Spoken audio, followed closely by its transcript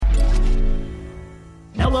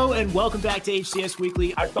Hello and welcome back to HCS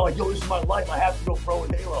Weekly. I thought, yo, this is my life. I have to go pro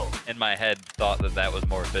in Halo. In my head, thought that was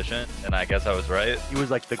more efficient, and I guess I was right. He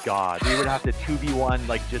was like the god. We would have to 2v1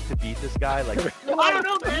 like just to beat this guy. Like I don't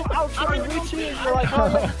know, man. I don't know. You're like, oh,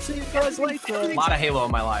 let's see you guys later. A lot of Halo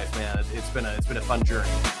in my life, man. It's been a fun journey.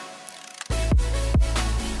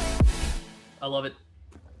 I love it.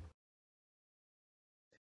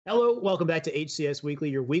 Hello, welcome back to HCS Weekly,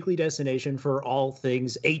 your weekly destination for all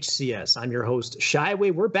things HCS. I'm your host,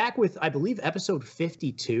 Shyway. We're back with, I believe, episode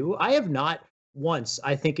 52. I have not once,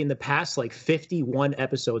 I think in the past like 51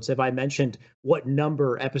 episodes, have I mentioned what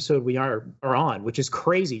number episode we are on, which is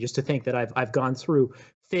crazy just to think that I've gone through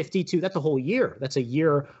 52. That's a whole year. That's a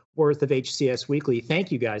year worth of HCS Weekly.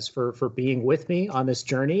 Thank you guys for being with me on this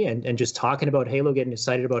journey and just talking about Halo, getting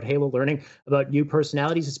excited about Halo, learning about new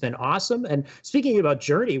personalities. It's been awesome. And speaking about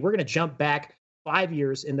journey, we're going to jump back 5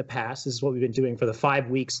 years in the past. This is what we've been doing for the 5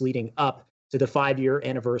 weeks leading up to the 5-year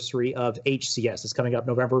anniversary of HCS. It's coming up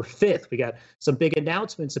November 5th. We got some big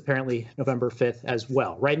announcements apparently November 5th as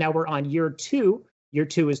well. Right now we're on year 2. Year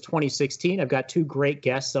 2 is 2016. I've got 2 great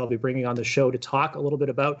guests that I'll be bringing on the show to talk a little bit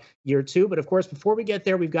about year 2. But of course, before we get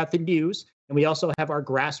there, we've got the news, and we also have our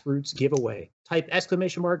Grassroots giveaway. Type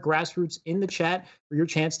 !Grassroots in the chat for your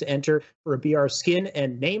chance to enter for a BR skin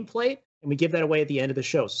and nameplate, and we give that away at the end of the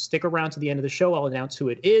show. So stick around to the end of the show. I'll announce who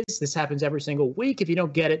it is. This happens every single week. If you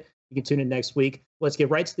don't get it, you can tune in next week. Let's get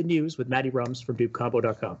right to the news with Maddie Rums from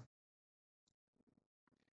DukeCombo.com.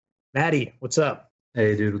 Maddie, what's up?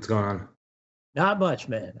 Hey, dude, what's going on? Not much,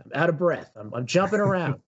 man. I'm out of breath. I'm jumping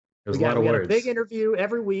around. There's a lot of words. We got a big interview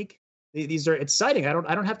every week. These are exciting. I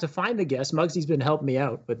don't have to find the guests. Muggsy's been helping me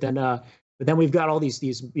out, but then we've got all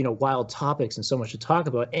these wild topics and so much to talk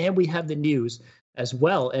about, and we have the news as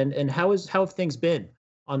well. And how have things been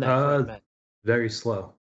on that front, Matt? Very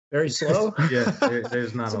slow. Very slow. Yeah,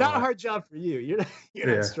 there's not. It's not a hard job for you. You're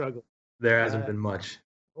not struggling. There hasn't been much.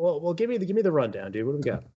 Well, give me the rundown, dude. What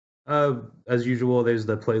do we got? As usual, there's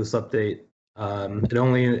the playlist update.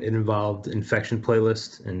 It involved Infection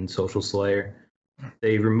playlist and Social Slayer.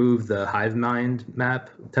 They removed the Hivemind map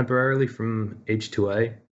temporarily from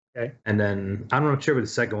H2A. Okay. And then I'm not sure what the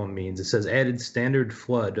second one means. It says added standard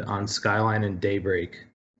flood on Skyline and Daybreak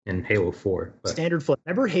in Halo 4. But standard flood.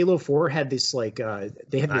 Remember Halo 4 had this they had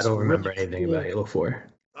this. I don't remember anything about Halo 4.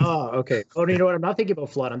 Oh, okay. Oh, you know what? I'm not thinking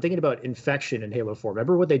about flood. I'm thinking about Infection in Halo 4.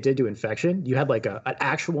 Remember what they did to Infection? You had like an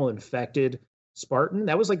actual infected Spartan.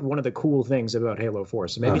 That was like one of the cool things about Halo 4.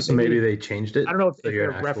 So maybe they changed it. I don't know if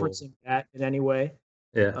they're referencing that in any way.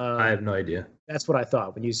 Yeah, I have no idea. That's what I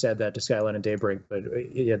thought when you said that to Skyline and Daybreak.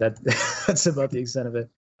 But yeah, that's about the extent of it.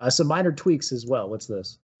 Some minor tweaks as well. What's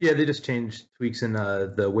this? Yeah, they just changed tweaks in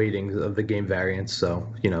the weightings of the game variants. So,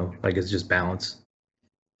 like it's just balance.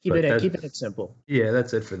 Keeping it simple. Yeah,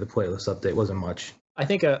 that's it for the playlist update. Wasn't much. I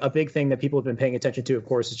think a big thing that people have been paying attention to, of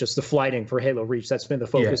course, is just the flighting for Halo Reach. That's been the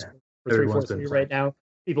focus for 343 right now.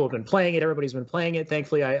 People have been playing it. Everybody's been playing it.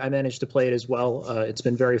 Thankfully, I managed to play it as well. It's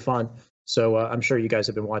been very fun. So I'm sure you guys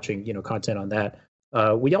have been watching, content on that.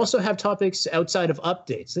 We also have topics outside of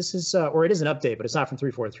updates. This is, or it is an update, but it's not from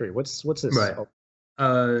 343. What's this?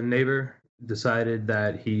 Right. Neighbor decided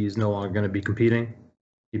that he's no longer going to be competing.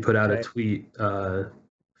 He put out a tweet a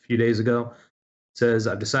few days ago. It says,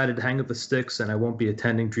 I've decided to hang up the sticks and I won't be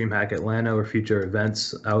attending DreamHack Atlanta or future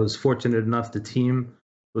events. I was fortunate enough to team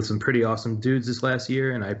with some pretty awesome dudes this last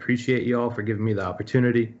year, and I appreciate y'all for giving me the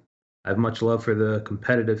opportunity. I have much love for the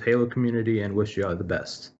competitive Halo community and wish y'all the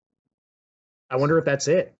best. I wonder if that's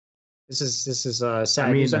it. This is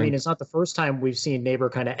sad news. I mean, it's not the first time we've seen Neighbor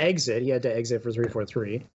kind of exit. He had to exit for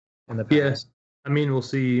 343 in the past. Yeah, I mean, we'll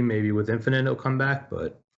see. Maybe with Infinite he'll come back,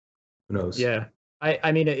 but who knows? Yeah,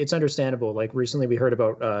 I mean, it's understandable. Like recently we heard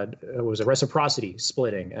about Reciprocity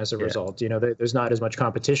splitting as a result. There's not as much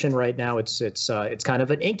competition right now. It's kind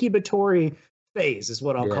of an incubatory phase is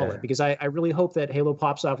what I'll call it, because I really hope that Halo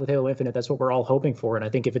pops off with Halo Infinite. That's what we're all hoping for. And I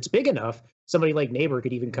think if it's big enough, somebody like Neighbor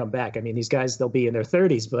could even come back. I mean, these guys, they'll be in their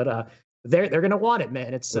 30s, but they're going to want it,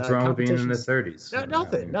 man. It's what's wrong with being in their 30s?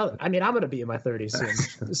 Nothing. I mean, I'm going to be in my 30s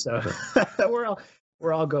soon. So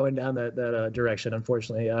we're all going down that direction,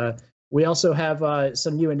 unfortunately. We also have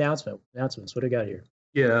some new announcements. What do we got here?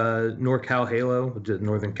 Yeah, NorCal Halo, which is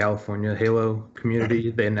Northern California Halo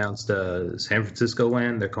community. They announced San Francisco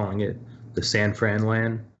LAN. They're calling it the San Fran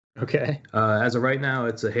LAN. Okay. As of right now,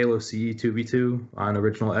 it's a Halo CE 2v2 on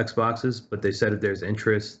original Xboxes, but they said if there's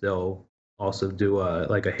interest, they'll also do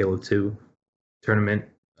like a Halo 2 tournament,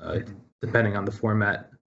 depending on the format.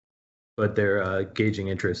 But they're gauging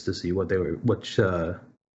interest to see which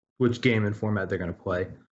game and format they're going to play.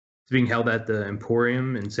 It's being held at the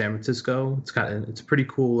Emporium in San Francisco. It's a pretty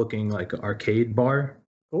cool looking like arcade bar.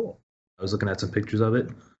 Cool. I was looking at some pictures of it,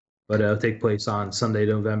 but it'll take place on Sunday,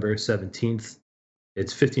 November 17th.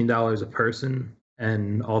 It's $15 a person,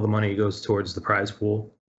 and all the money goes towards the prize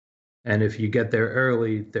pool. And if you get there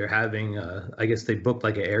early, they're having, I guess they booked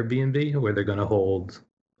like an Airbnb where they're going to hold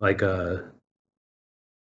like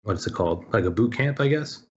what's it called? Like a boot camp, I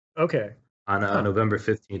guess. Okay. On November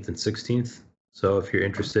 15th and 16th. So if you're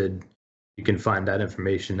interested, you can find that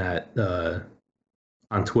information at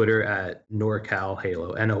on Twitter at NorCal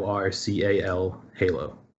Halo, NORCAL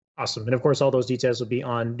Halo. Awesome. And of course, all those details will be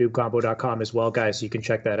on noobcombo.com as well, guys. So you can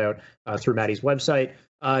check that out through Maddie's website.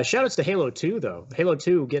 Shout outs to Halo 2, though. Halo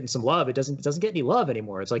 2 getting some love. It doesn't get any love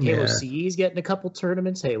anymore. It's like Halo CE's getting a couple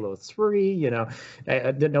tournaments, Halo 3,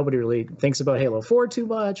 nobody really thinks about Halo 4 too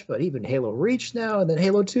much, but even Halo Reach now, and then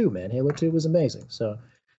Halo 2, man. Halo 2 was amazing. So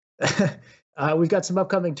we've got some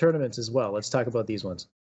upcoming tournaments as well. Let's talk about these ones.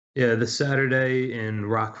 Yeah, this Saturday in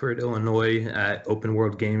Rockford, Illinois at Open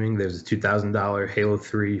World Gaming, there's a $2,000 Halo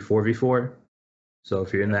 3 4v4. So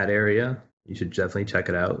if you're in that area, you should definitely check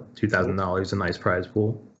it out. $2,000, a nice prize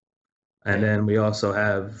pool. And then we also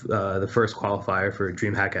have the first qualifier for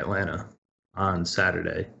DreamHack Atlanta on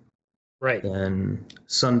Saturday. Right. And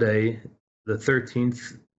Sunday, the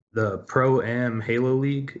 13th, the Pro-Am Halo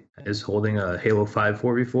League is holding a Halo 5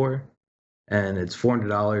 4v4. And it's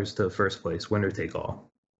 $400 to first place, winner take all.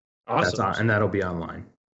 Awesome. And that'll be online.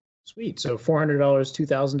 Sweet. So $400,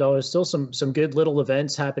 $2,000, still some good little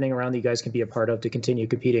events happening around that you guys can be a part of to continue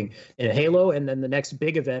competing in Halo. And then the next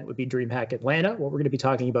big event would be DreamHack Atlanta, what we're going to be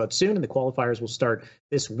talking about soon. And the qualifiers will start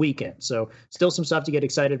this weekend. So still some stuff to get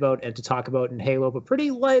excited about and to talk about in Halo, but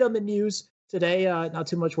pretty light on the news today. Not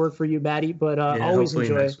too much work for you, Maddie, but always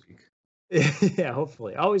enjoy. Next week. Yeah,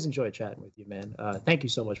 hopefully. Always enjoy chatting with you, man. Thank you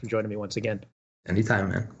so much for joining me once again. Anytime,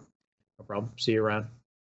 man. No problem. See you around.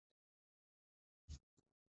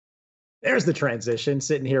 There's the transition,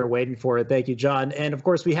 sitting here waiting for it. Thank you, John. And of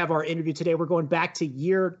course, we have our interview today. We're going back to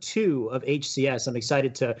year 2 of HCS. I'm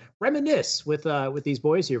excited to reminisce with these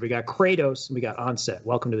boys here. We got Kratos and we got Onset.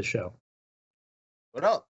 Welcome to the show. What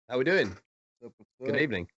up? How we doing? Good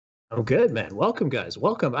evening. Oh, good, man. Welcome, guys.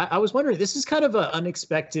 Welcome. I was wondering, this is kind of an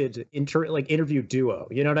unexpected interview duo.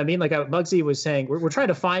 You know what I mean? Like Muggsy was saying, we're trying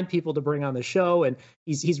to find people to bring on the show, and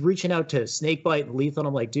he's reaching out to Snakebite and Lethal, and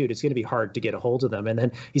I'm like, dude, it's going to be hard to get a hold of them. And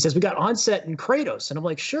then he says, we got Onset and Kratos. And I'm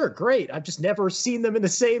like, sure, great. I've just never seen them in the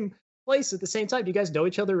same place at the same time. Do you guys know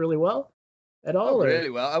each other really well at all? Not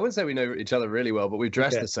really well. I wouldn't say we know each other really well, but we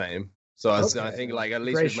dress the same. So I think, like, at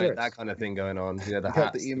least Great we've made shirts. that kind of thing going on. You know, the Got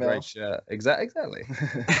hats, the email. great shirt. Exactly.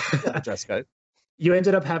 The dress code. You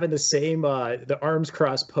ended up having the same the arms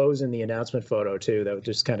crossed pose in the announcement photo too. That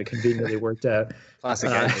just kind of conveniently worked out.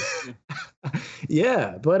 Classic.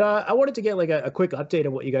 Yeah, but I wanted to get like a quick update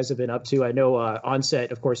on what you guys have been up to. I know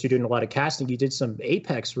Onset, of course, you're doing a lot of casting. You did some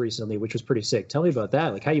Apex recently, which was pretty sick. Tell me about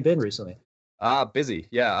that. Like, how you been recently? Busy.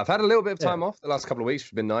 Yeah, I've had a little bit of time off the last couple of weeks.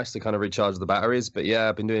 It's been nice to kind of recharge the batteries. But yeah,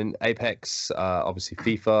 I've been doing Apex, obviously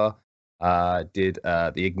FIFA. Did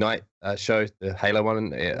the Ignite show, the Halo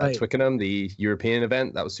one at Twickenham, the European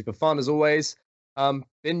event. That was super fun as always.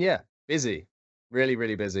 Been busy, really,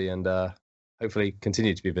 really busy, and hopefully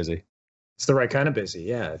continue to be busy. It's the right kind of busy,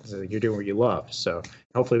 yeah. So you're doing what you love. So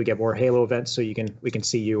hopefully we get more Halo events so we can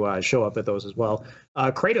see you show up at those as well.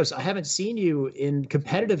 Kratos, I haven't seen you in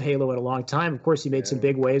competitive Halo in a long time. Of course, you made some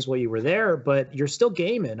big waves while you were there, but you're still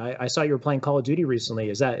gaming. I saw you were playing Call of Duty recently.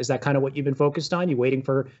 Is that kind of what you've been focused on? You waiting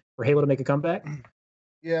for Halo to make a comeback?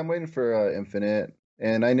 Yeah, I'm waiting for Infinite,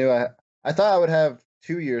 and I knew I thought I would have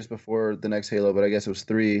 2 years before the next Halo, but I guess it was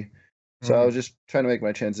 3. So I was just trying to make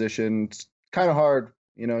my transition. It's kind of hard,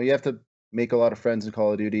 you have to make a lot of friends in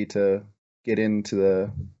Call of Duty to get into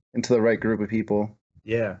the right group of people.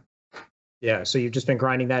 Yeah. So you've just been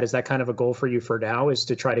grinding that. Is that kind of a goal for you for now, is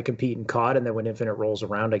to try to compete in COD, and then when Infinite rolls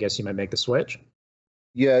around, I guess you might make the switch?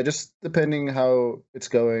 Yeah, just depending how it's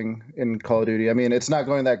going in Call of Duty. I mean, it's not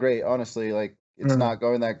going that great, honestly. Like, it's not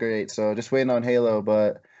going that great. So just waiting on Halo,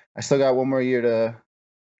 but I still got one more year to,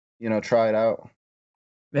 try it out.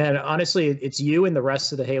 Man, honestly, it's you and the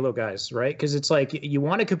rest of the Halo guys, right? Because it's like you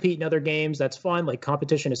want to compete in other games. That's fun. Like,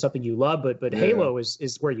 competition is something you love, but Halo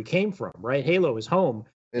is where you came from, right? Halo is home.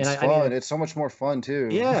 It's fun. I mean, it's so much more fun too.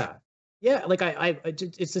 Yeah. Like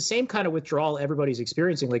it's the same kind of withdrawal everybody's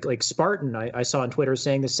experiencing. Like Spartan, I saw on Twitter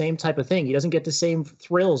saying the same type of thing. He doesn't get the same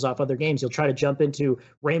thrills off other games. He'll try to jump into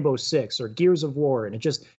Rainbow Six or Gears of War, and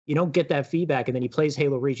you don't get that feedback. And then he plays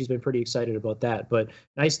Halo Reach. He's been pretty excited about that. But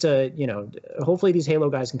nice to, hopefully these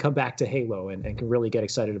Halo guys can come back to Halo and can really get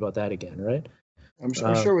excited about that again, right? I'm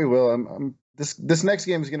sure we will. This next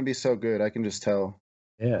game is going to be so good. I can just tell.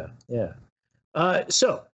 Yeah.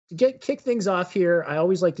 So to kick things off here, I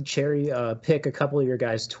always like to cherry pick a couple of your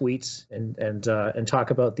guys' tweets and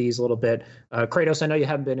talk about these a little bit. Kratos, I know you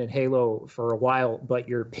haven't been in Halo for a while, but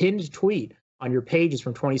your pinned tweet on your page is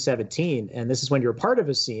from 2017, and this is when you're part of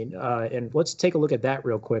a scene. And let's take a look at that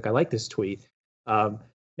real quick. I like this tweet.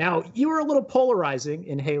 Now, you were a little polarizing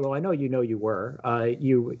in Halo. I know you were.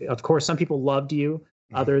 Of course, some people loved you.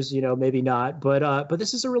 Others, maybe not. But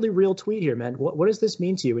this is a really real tweet here, man. What does this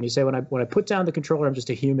mean to you when you say, when I put down the controller, I'm just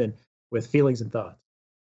a human with feelings and thoughts?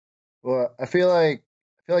 Well, I feel like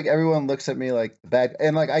everyone looks at me like bad,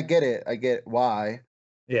 and like I get it. I get why.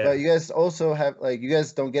 Yeah. But you guys also have you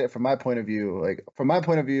guys don't get it from my point of view. Like from my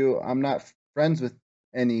point of view, I'm not friends with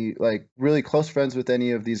any really close friends with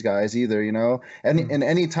any of these guys either. And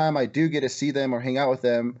any time I do get to see them or hang out with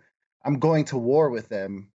them, I'm going to war with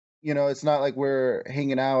them. It's not like we're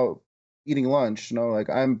hanging out eating lunch. Like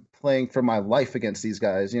I'm playing for my life against these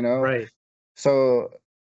guys. Right. So,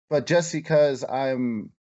 but just because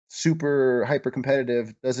I'm super hyper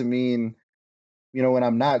competitive doesn't mean, when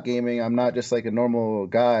I'm not gaming, I'm not just like a normal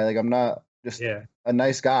guy. Like I'm not just a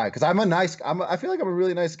nice guy. Because I feel like I'm a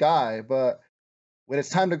really nice guy. But when it's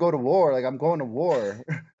time to go to war, like I'm going to war.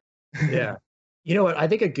 Yeah. You know what? I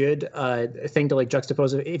think a good thing to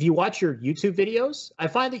juxtapose it, if you watch your YouTube videos, I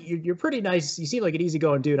find that you're pretty nice. You seem like an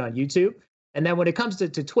easygoing dude on YouTube. And then when it comes to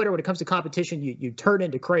Twitter, when it comes to competition, you turn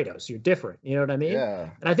into Kratos. You're different. You know what I mean? Yeah.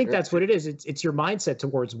 And I think that's what it is. It's your mindset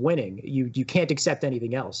towards winning. You can't accept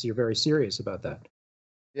anything else. You're very serious about that.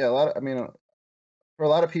 Yeah, for a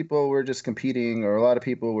lot of people, we're just competing, or a lot of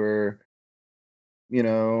people were,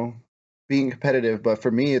 being competitive. But for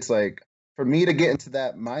me, it's for me to get into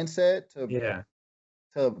that mindset to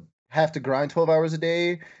have to grind 12 hours a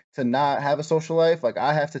day, to not have a social life,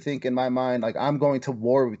 I have to think in my mind, I'm going to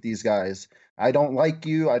war with these guys. I don't like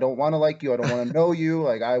you. I don't want to like you. I don't want to know you.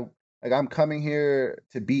 I'm coming here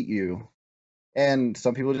to beat you. And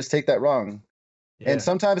some people just take that wrong. Yeah. And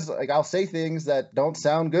sometimes I'll say things that don't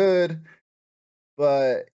sound good,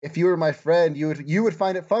 but if you were my friend, you would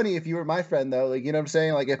find it funny if you were my friend though. You know what I'm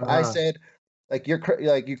saying? If I said you're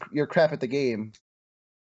crap at the game,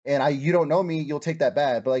 and you don't know me, you'll take that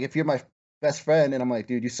bad. But if you're my best friend and I'm like,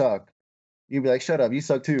 dude, you suck, you'd be like, shut up, you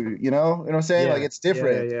suck too. You know what I'm saying? Yeah. It's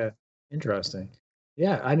different. Yeah. Interesting.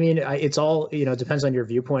 Yeah, I mean, it's all it depends on your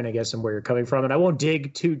viewpoint, I guess, and where you're coming from. And I won't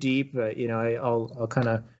dig too deep. I'll kind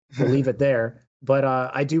of leave it there. But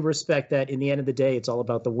I do respect that in the end of the day, it's all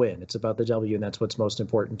about the win. It's about the W, and that's what's most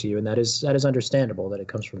important to you. And that is understandable that it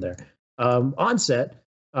comes from there. Onset.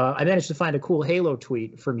 I managed to find a cool Halo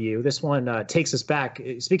tweet from you. This one takes us back.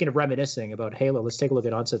 Speaking of reminiscing about Halo, let's take a look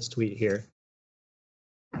at Onset's tweet here.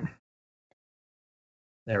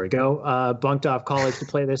 There we go. Bunked off college to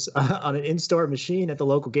play this on an in-store machine at the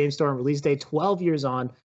local game store, and release date 12 years on.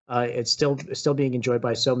 It's still being enjoyed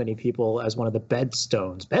by so many people as one of the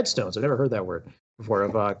bedstones. Bedstones, I've never heard that word before,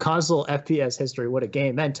 of console FPS history. What a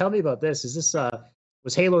game. Man, tell me about this. Is this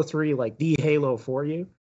was Halo 3 the Halo for you?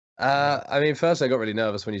 First I got really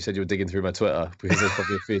nervous when you said you were digging through my Twitter, because there's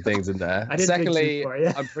probably a few things in there. Secondly,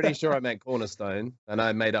 I'm pretty sure I meant Cornerstone, and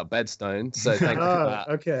I made up Bedstone, so thank you for that.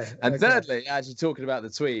 Okay. And thirdly, actually talking about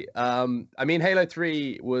the tweet, Halo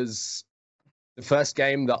 3 was the first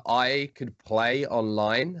game that I could play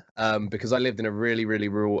online, because I lived in a really, really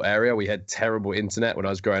rural area. We had terrible internet when I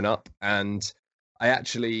was growing up, and I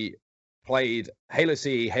actually played Halo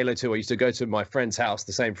CE, Halo 2. I used to go to my friend's house,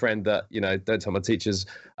 the same friend that, don't tell my teachers,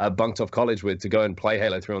 bunked off college with, to go and play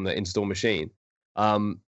Halo 3 on the install machine.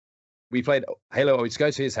 We played Halo. I used to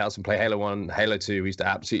go to his house and play Halo 1, Halo 2. We used to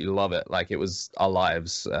absolutely love it. It was our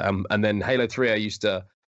lives. And then Halo 3, I used to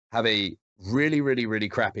have a really, really, really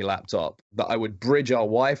crappy laptop that I would bridge our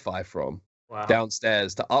Wi-Fi from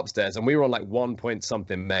downstairs to upstairs. And we were on 1 point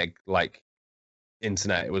something meg,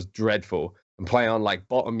 internet. It was dreadful. And play on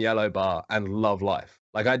bottom yellow bar and love life.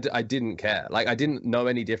 I didn't care. I didn't know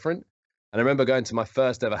any different. And I remember going to my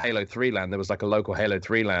first ever Halo 3 LAN. There was a local Halo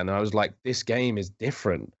 3 LAN, and I was like, this game is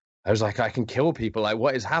different. I was like, I can kill people.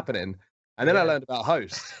 What is happening? And then I learned about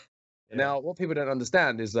host. Now, what people don't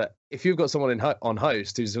understand is that if you've got someone on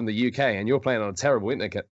host who's from the UK and you're playing on a terrible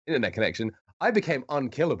internet connection, I became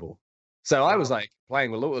unkillable. So I was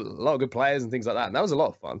playing with a lot of good players and things like that, and that was a lot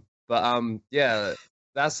of fun. But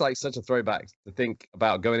that's such a throwback to think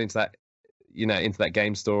about going into that, into that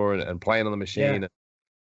game store and playing on the machine. Yeah.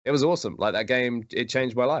 It was awesome. That game, it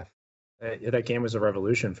changed my life. That game was a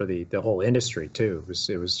revolution for the whole industry too.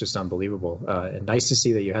 It was just unbelievable. And nice to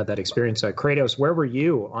see that you had that experience. Kratos, where were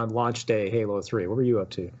you on launch day Halo 3? What were you up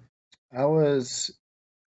to? I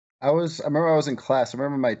remember I was in class. I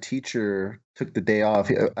remember my teacher took the day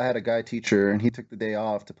off. I had a guy teacher, and he took the day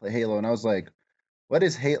off to play Halo, and I was like, What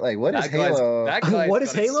is Halo? Like, what is That guy's- Halo? that guy's What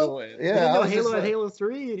is got it Halo? sorted. You Yeah, didn't I know was just Halo had like- Halo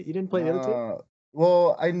 3? You didn't play the other two?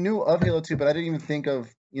 Well, I knew of Halo 2, but I didn't even think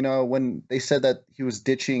of, when they said that he was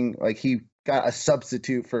ditching, like he got a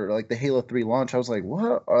substitute for like the Halo 3 launch. I was like,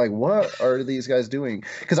 what? Or, like, what are these guys doing?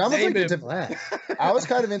 Because I was Name like him. into, Glad. I was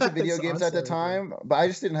kind of into video It's games at the awesome. time, but I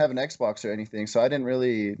just didn't have an Xbox or anything, so I didn't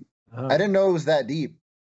really, Uh-huh. I didn't know it was that deep.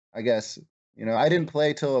 I guess I didn't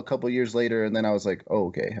play till a couple years later, and then I was like, oh,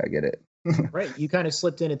 okay, I get it. Right, you kind of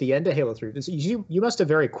slipped in at the end of Halo 3. You must have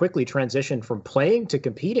very quickly transitioned from playing to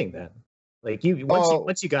competing then. Like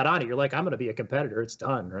once you got on it, you're like, I'm going to be a competitor. It's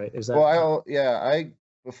done, right? Is that? Well, I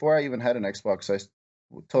before I even had an Xbox, I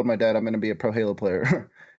told my dad I'm going to be a pro Halo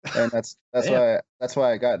player, and that's Damn.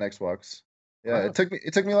 why I got an Xbox. Yeah, Wow.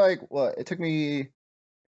 it took me like what? It took me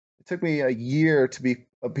a year to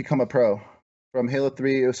become a pro from Halo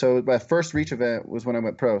 3. So my first Reach event was when I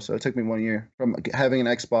went pro. So it took me 1 year from having an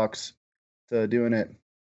Xbox to doing it.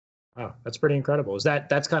 Wow, that's pretty incredible.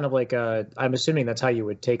 That's kind of like I'm assuming that's how you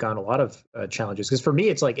would take on a lot of challenges. Because for me,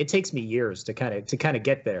 it's like it takes me years to kind of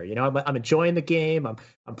get there. I'm enjoying the game.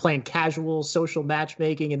 I'm playing casual social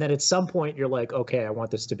matchmaking, and then at some point you're like, okay, I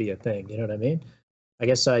want this to be a thing. You know what I mean? I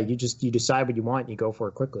guess you decide what you want and you go for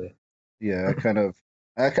it quickly. Yeah,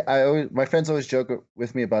 I always, my friends always joke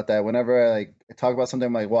with me about that. Whenever I talk about something,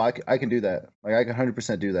 I'm like, well, I can do that. Like I can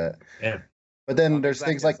 100% do that. Yeah. But then I'm there's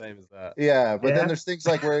exactly things the like same as that. yeah, but Yeah. then there's things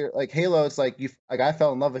like where like Halo, it's like I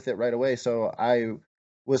fell in love with it right away, so I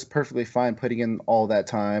was perfectly fine putting in all that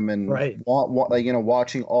time and Right.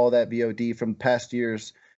 watching all that VOD from past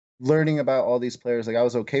years, learning about all these players. Like I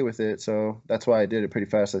was okay with it, so that's why I did it pretty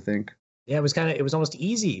fast, I think. Yeah, it was almost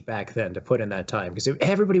easy back then to put in that time because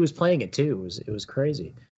everybody was playing it too. It was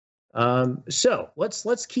crazy. So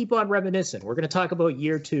let's keep on reminiscing. We're going to talk about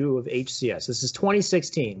year 2 of HCS. This is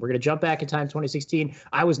 2016. We're going to jump back in time. 2016.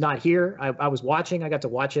 I was not here. I was watching. I got to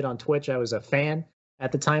watch it on Twitch. I was a fan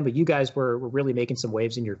at the time, but you guys were really making some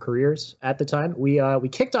waves in your careers at the time. We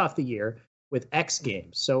kicked off the year with X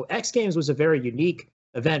Games. So X Games was a very unique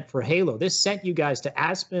event for Halo. This sent you guys to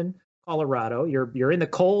Aspen, Colorado. You're in the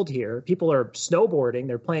cold here. People are snowboarding.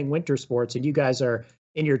 They're playing winter sports, and you guys are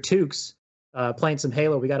in your toques playing some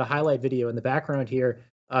Halo. We got a highlight video in the background here.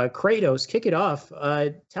 Kratos, kick it off.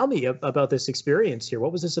 Tell me about this experience here.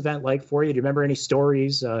 What was this event like for you? Do you remember any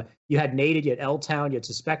stories? You had Naded, you had L-Town, you had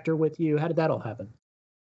Suspector with you. How did that all happen?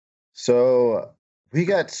 So we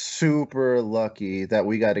got super lucky that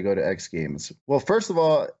we got to go to X Games. Well, first of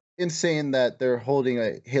all, insane that they're holding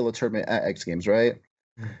a Halo tournament at X Games, right?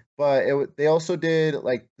 But they also did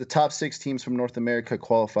like the top 6 teams from North America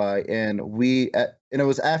qualify, and it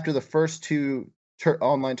was after the first 2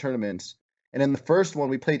 online tournaments. And in the first one,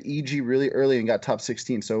 we played EG really early and got top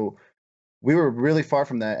 16. So we were really far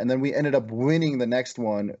from that. And then we ended up winning the next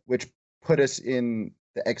one, which put us in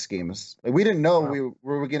the X Games. Like we didn't know we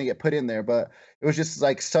were going to get put in there, but it was just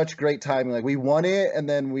like such great timing. Like we won it, and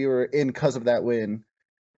then we were in because of that win.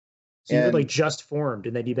 So you were like just formed,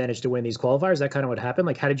 and then you managed to win these qualifiers. Is that kind of what happened?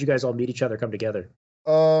 Like, how did you guys all meet each other, come together?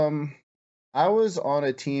 I was on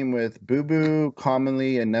a team with Boo Boo,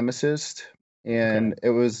 Commonly, and Nemesis, and it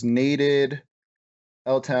was Naded,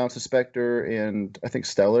 L-Town, Suspector, and I think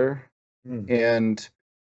Stellar. And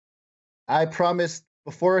I promised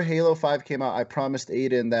before Halo 5 came out, I promised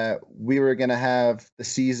Aiden that we were gonna have the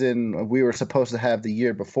season we were supposed to have the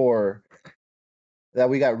year before that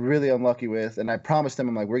we got really unlucky with, and I promised him,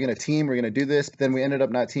 I'm like, we're gonna team, we're gonna do this, but then we ended up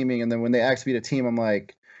not teaming, and then when they asked me to team, I'm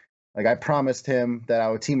like I promised him that I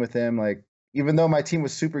would team with him, like even though my team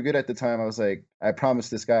was super good at the time, I was like, I promised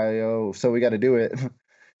this guy, so we got to do it.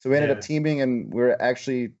 So we ended up teaming, and we're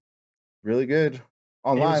actually really good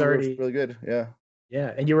online. We were really good, yeah.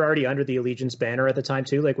 Yeah, and you were already under the Allegiance banner at the time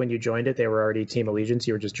too. Like when you joined it, they were already Team Allegiance.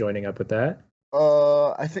 You were just joining up with that.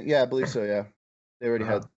 I think I believe so. Yeah, they already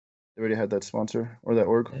had that sponsor or that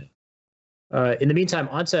org. In the meantime,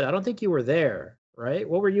 Onset, I don't think you were there, right?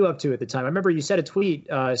 What were you up to at the time? I remember you said a tweet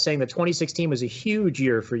saying that 2016 was a huge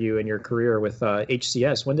year for you in your career with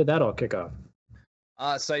HCS. When did that all kick off?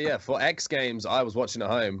 So yeah, for X Games, I was watching at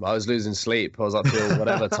home. I was losing sleep. I was up till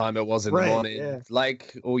whatever time it was in the morning.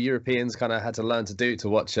 Like all Europeans kind of had to learn to do to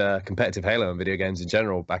watch competitive Halo and video games in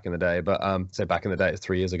general back in the day. But so back in the day, it's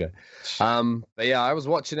 3 years ago. But yeah, I was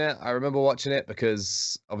watching it. I remember watching it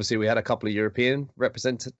because obviously we had a couple of European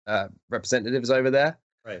representatives over there.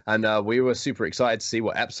 Right. And we were super excited to see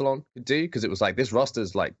what Epsilon could do because it was like this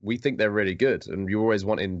roster's like, we think they're really good. And you're always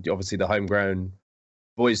wanting, obviously, the homegrown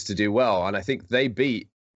boys to do well, and I think they beat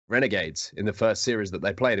Renegades in the first series that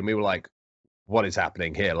they played, and we were like, what is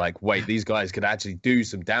happening here? Like, wait, these guys could actually do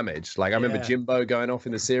some damage. Like I remember Jimbo going off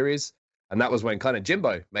in the series, And that was when kind of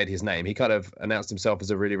Jimbo made his name. He kind of announced himself as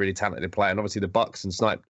a really, really talented player. And obviously the Bucks and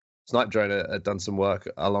Snipe Drone had done some work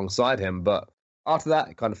alongside him. But after that,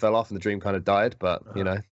 it kind of fell off and the dream kind of died. But, you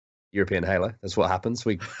know, European Halo, that's what happens.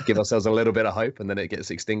 We give ourselves a little bit of hope and then it gets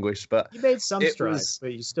extinguished. But you made some strides,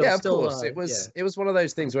 but you still, of course. It was one of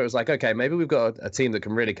those things where it was like, okay, maybe we've got a team that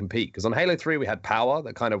can really compete. Because on Halo 3, we had Power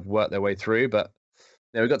that kind of worked their way through. But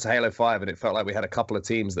we got to Halo 5 and it felt like we had a couple of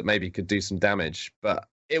teams that maybe could do some damage. But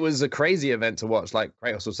it was a crazy event to watch, like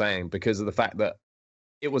Kratos was saying, because of the fact that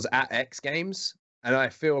it was at X Games. And I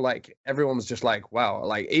feel like everyone was just like, wow,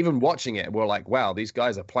 like even watching it, we're like, wow, these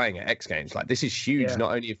guys are playing at X Games. Like this is huge,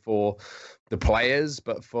 not only for the players,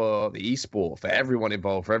 but for the esport, for everyone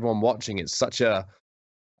involved, for everyone watching. It's such a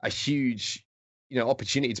huge,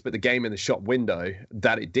 opportunity to put the game in the shop window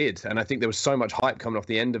that it did. And I think there was so much hype coming off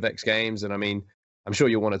the end of X Games. And I mean, I'm sure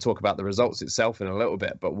you'll want to talk about the results itself in a little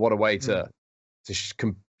bit, but what a way to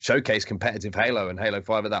showcase competitive Halo and Halo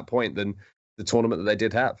 5 at that point than the tournament that they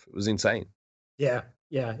did have. It was insane. Yeah,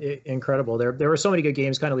 incredible. There were so many good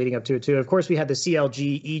games kind of leading up to it too. Of course, we had the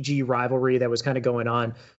CLG EG rivalry that was kind of going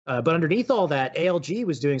on, but underneath all that, ALG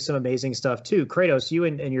was doing some amazing stuff too. Kratos, you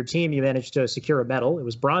and your team, you managed to secure a medal. It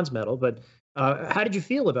was bronze medal, but how did you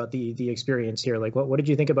feel about the experience here? Like, what did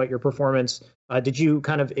you think about your performance? Did you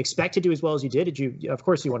kind of expect to do as well as you did? Of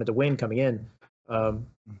course, you wanted to win coming in.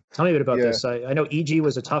 Tell me a bit about this. I know EG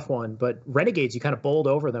was a tough one, but Renegades, you kind of bowled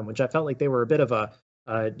over them, which I felt like they were a bit of a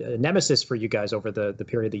nemesis for you guys over the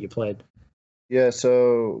period that you played. Yeah,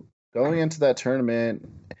 so going into that tournament,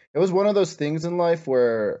 it was one of those things in life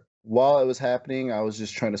where while it was happening, I was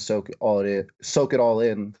just trying to soak it all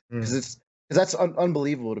in because that's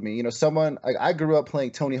unbelievable to me. Someone I grew up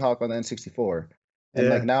playing Tony Hawk on the N64, and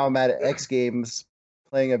like now I'm at X Games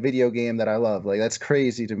playing a video game that I love. Like that's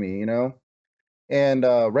crazy to me, And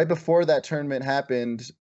right before that tournament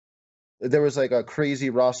happened, there was like a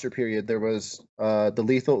crazy roster period. There was the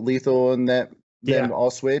lethal and them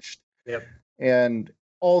all switched. Yep. And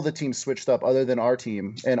all the teams switched up other than our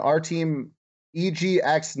team. And our team, EG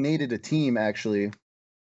nated a team actually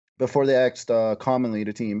before they axed commonly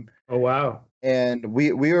a team. Oh wow. And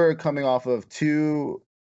we were coming off of two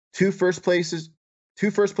first places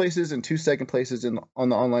and 2 second places on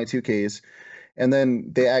the online 2Ks. And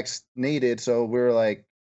then they nated, so we were like,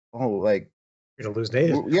 we're gonna lose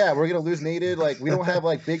nated. Yeah, we're gonna lose nated. Like we don't have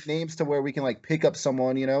like big names to where we can like pick up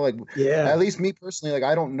someone, At least me personally, like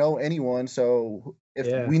I don't know anyone. So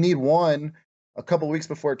if we need one a couple weeks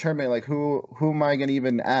before a tournament, like who am I gonna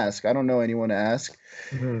even ask? I don't know anyone to ask.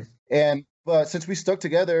 Mm-hmm. But since we stuck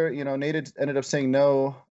together, nated ended up saying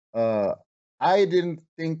no. I didn't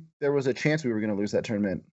think there was a chance we were gonna lose that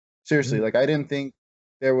tournament. Seriously, like I didn't think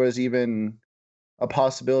there was even a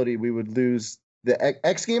possibility we would lose the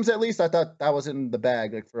X Games. At least I thought that was in the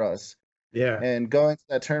bag, like for us. Yeah. And going to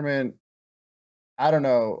that tournament, I don't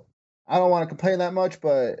know. I don't want to complain that much,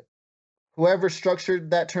 but whoever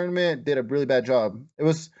structured that tournament did a really bad job. It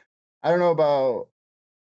was, I don't know about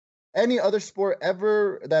any other sport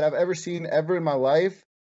ever that I've ever seen ever in my life.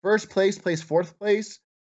 First place plays fourth place.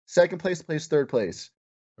 Second place plays third place.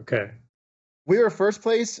 Okay. We were first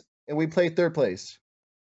place and we played third place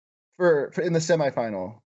for in the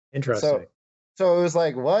semifinal. Interesting. So it was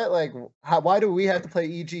like, what? Like, why do we have to play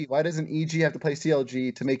EG? Why doesn't EG have to play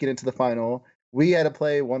CLG to make it into the final? We had to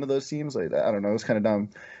play one of those teams. Like, I don't know. It was kind of dumb.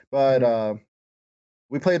 But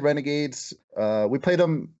we played Renegades. We played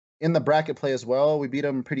them in the bracket play as well. We beat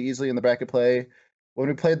them pretty easily in the bracket play. When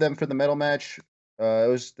we played them for the medal match, it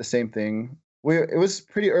was the same thing. It was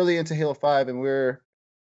pretty early into Halo 5, and we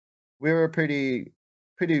were pretty.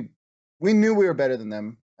 We knew we were better than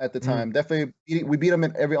them at the time. Definitely, we beat them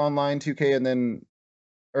in every online 2K, and then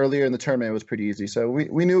earlier in the tournament it was pretty easy. So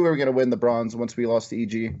we knew we were going to win the bronze once we lost to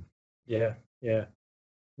EG. Yeah.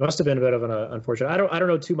 Must have been a bit of an unfortunate. I don't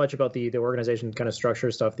know too much about the organization kind of structure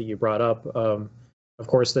stuff that you brought up. Of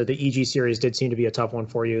course, the EG series did seem to be a tough one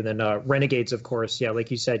for you. Then Renegades, of course, like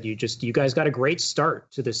you said, you guys got a great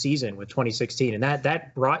start to the season with 2016, and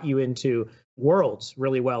that brought you into Worlds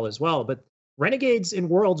really well as well. But Renegades in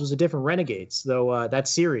Worlds was a different Renegades, though that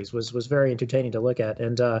series was very entertaining to look at,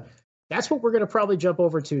 and that's what we're going to probably jump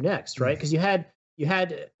over to next, right? Because you had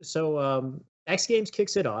X Games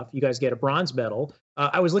kicks it off. You guys get a bronze medal.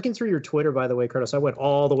 I was looking through your Twitter, by the way, Curtis. I went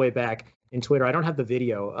all the way back in Twitter. I don't have the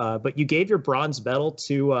video, but you gave your bronze medal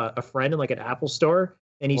to a friend in like an Apple store,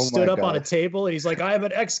 and he stood up on a table and he's like, "I have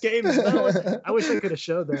an X Games medal." I wish I could have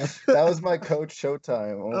showed that. That was my coach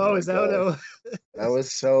Showtime. Oh, is that what? That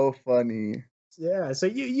was so funny. Yeah, so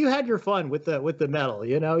you had your fun with the medal,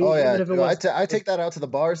 you know. Oh yeah, even if it dude, was, I take that out to the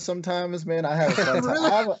bars sometimes, man. I have a fun time.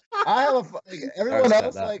 Really? I have a like, everyone respect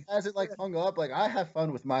else that. like has it like hung up. Like I have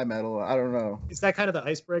fun with my medal. I don't know. Is that kind of the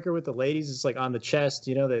icebreaker with the ladies? It's like on the chest,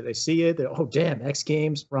 you know, they see it. Oh, damn, X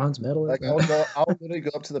Games bronze medal. Like I'll literally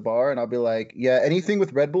go up to the bar and I'll be like, yeah, anything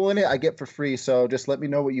with Red Bull in it, I get for free. So just let me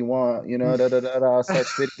know what you want. You know, I'll start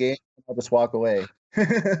spitting game. I'll just walk away.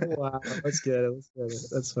 Wow, that's good.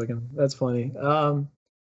 That's funny.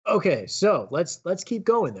 Okay, so let's keep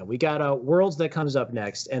going then. We got Worlds that comes up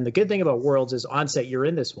next, and the good thing about Worlds is Onset, you're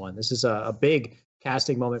in this one. This is a big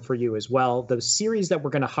casting moment for you as well. The series that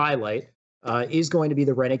we're going to highlight is going to be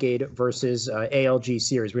the Renegade versus ALG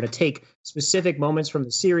series. We're going to take specific moments from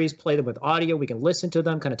the series, play them with audio. We can listen to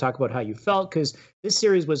them, kind of talk about how you felt, because this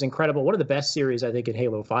series was incredible. One of the best series, I think, in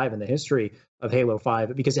Halo 5 in the history of Halo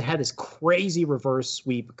 5, because it had this crazy reverse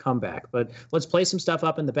sweep comeback. But let's play some stuff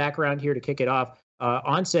up in the background here to kick it off.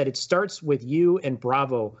 Onset, it starts with you and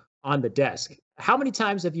Bravo on the desk. How many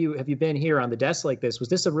times have you been here on the desk like this? Was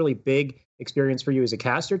this a really big experience for you as a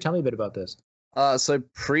caster? Tell me a bit about this. So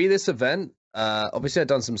pre this event, obviously I'd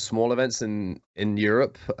done some small events in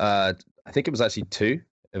Europe. I think it was actually 2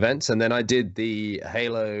 events, and then I did the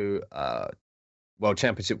Halo World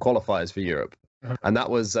Championship qualifiers for Europe, and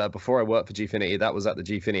that was before I worked for Gfinity. That was at the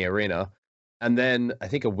Gfinity Arena, and then I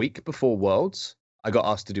think a week before Worlds, I got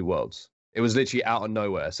asked to do Worlds. It was literally out of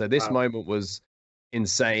nowhere. So this moment was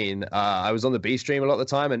insane. I was on the B stream a lot of the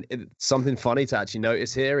time, and something funny to actually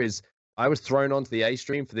notice here is I was thrown onto the A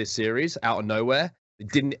stream for this series out of nowhere.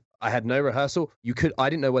 I had no rehearsal. I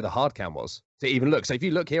didn't know where the hard cam was to even look. So if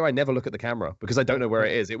you look here, I never look at the camera because I don't know where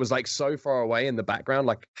it is. It was like so far away in the background.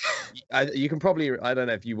 Like you can probably, I don't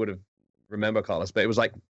know if you would have remember, Carlos, but it was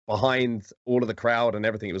like behind all of the crowd and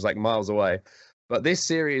everything. It was like miles away. But this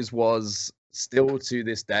series was still to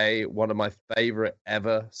this day one of my favorite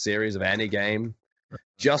ever series of any game,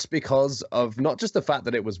 just because of not just the fact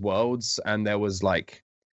that it was Worlds and there was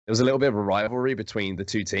a little bit of a rivalry between the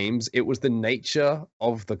 2 teams. It was the nature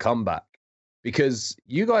of the comeback, because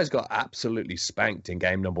you guys got absolutely spanked in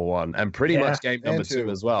game number 1 and pretty much game number 2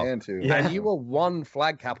 as well. And you were 1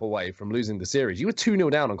 flag cap away from losing the series. You were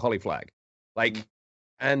 2-0 down on Collie Flag.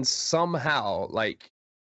 And somehow,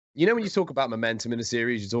 you know, when you talk about momentum in a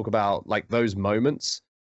series, you talk about those moments.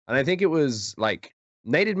 And I think it was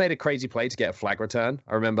Nate had made a crazy play to get a flag return.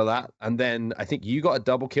 I remember that. And then I think you got a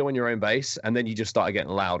double kill on your own base, and then you just started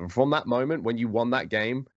getting loud. And from that moment, when you won that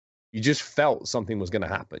game, you just felt something was going to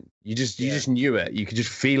happen. You just knew it. You could just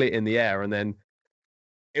feel it in the air. And then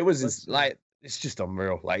it was it's just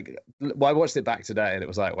unreal. I watched it back today, and it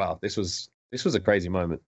was like, wow, this was a crazy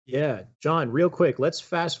moment. Yeah, John, real quick, let's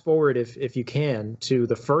fast forward if you can to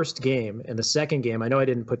the first game and the second game. I know I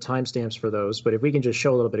didn't put timestamps for those, but if we can just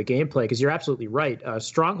show a little bit of gameplay, because you're absolutely right.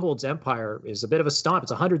 Stronghold's Empire is a bit of a stomp.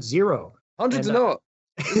 It's 100-0. 100-0.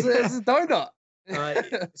 It's a donut.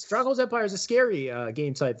 Stronghold's Empire is a scary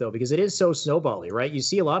game type, though, because it is so snowbally, right? You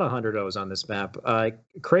see a lot of 100-0s on this map.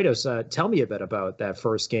 Kratos, tell me a bit about that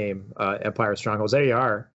first game, Empire Strongholds. There you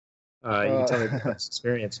are. You can tell me about this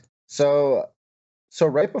experience. So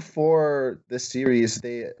right before this series,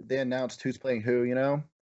 they announced who's playing who, you know,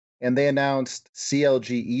 and they announced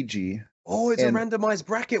CLG EG. Oh, it's a randomized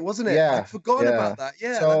bracket, wasn't it? Yeah, I forgot about that.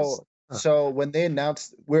 Yeah. So when they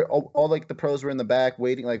announced, we're all the pros were in the back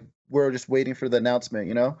waiting, we're just waiting for the announcement,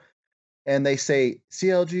 you know, and they say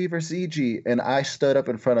CLG versus EG, and I stood up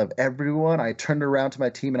in front of everyone. I turned around to my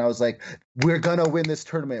team and I was like, "We're gonna win this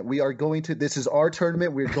tournament. This is our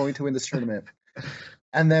tournament. We're going to win this tournament."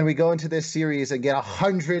 And then we go into this series and get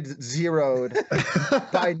 100-0'd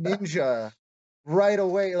by Ninja right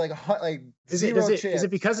away. Is it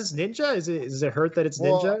because it's Ninja? Is it hurt that it's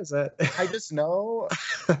Ninja? Well, is that? I just know.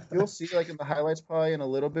 You'll see in the highlights probably in a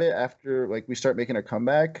little bit after we start making a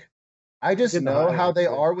comeback. I just know how they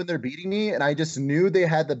are when they're beating me, and I just knew they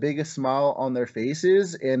had the biggest smile on their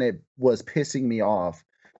faces, and it was pissing me off.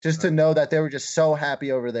 Just to know that they were just so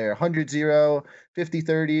happy over there. 100-0,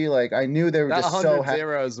 50-30. I knew they were just so happy.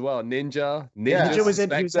 100-0 as well. Ninja was in.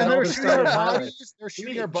 He was and they're shooting their bodies. They're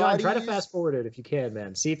shooting their bodies. John, try to fast forward it if you can,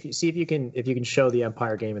 man. See if you can show the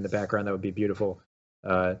Empire game in the background. That would be beautiful.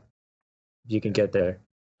 If you can get there.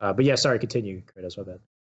 But yeah, sorry. Continue, Kratos. My bad.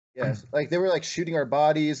 Yes, they were shooting our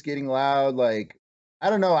bodies, getting loud. I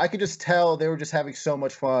don't know. I could just tell they were just having so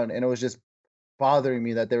much fun, and it was just bothering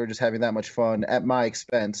me that they were just having that much fun at my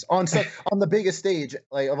expense on the biggest stage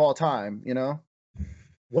of all time, you know.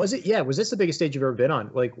 Was it? Yeah. Was this the biggest stage you've ever been on?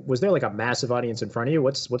 Was there a massive audience in front of you?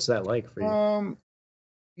 What's that like for you?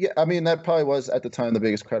 Yeah, I mean that probably was at the time the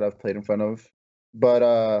biggest crowd I've played in front of,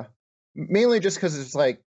 but mainly just because it's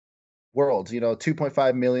Worlds.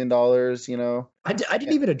 $2.5 million. I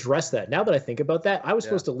didn't even address that. Now that I think about that, I was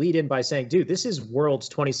supposed to lead in by saying, dude, this is Worlds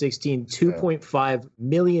 2016 $2.5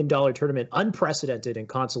 million tournament, unprecedented in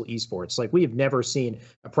console esports. Like, we have never seen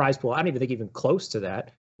a prize pool. I don't even think even close to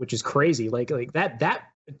that, which is crazy. Like that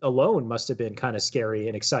alone must have been kind of scary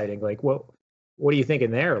and exciting. Like, what are you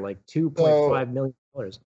thinking there? Like $2.5 million.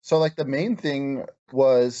 So like the main thing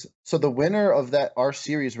was, so the winner of our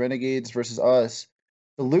series, Renegades versus us,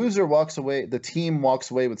 the loser walks away, the team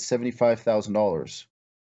walks away with $75,000.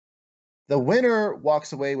 The winner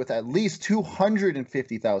walks away with at least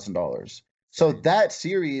 $250,000. So that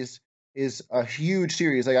series is a huge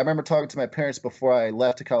series. Like, I remember talking to my parents before I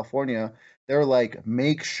left to California. They were like,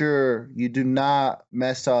 make sure you do not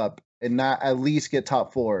mess up and not at least get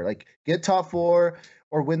top 4. Like, get top 4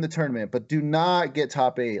 or win the tournament, but do not get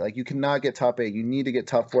top 8. Like, you cannot get top 8. You need to get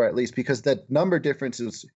top 4 at least, because that number difference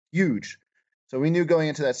is huge. So we knew going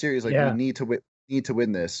into that series, like, we need to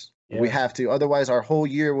win this. Yeah. We have to. Otherwise, our whole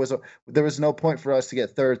year there was no point for us to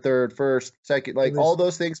get third, first, second. Like, all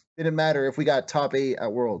those things didn't matter if we got top 8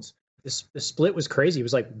 at Worlds. The split was crazy. It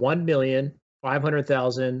was like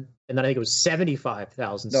 1,500,000, and then I think it was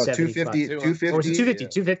 75,000. No, 250. Or was it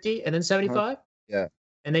 250, and then 75? Yeah.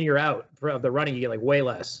 And then you're out for the running. You get like way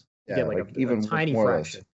less. You get like a tiny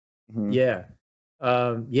fraction. Mm-hmm.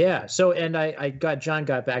 Yeah. So, and John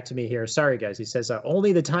got back to me here. Sorry, guys. He says,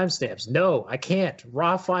 only the timestamps. No, I can't.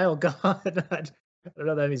 Raw file gone. I don't know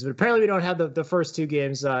what that means, but apparently we don't have the first 2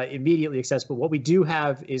 games immediately accessible. What we do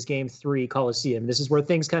have is Game 3 Coliseum. This is where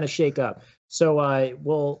things kind of shake up. So, I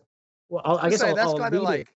guess that's kind of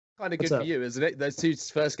like kind of good for you, isn't it? Those 2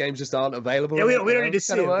 first games just aren't available. Yeah, we don't need to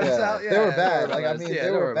see them. They were bad. Like, I mean,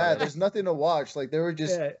 they were bad. There's nothing to watch. Like, they were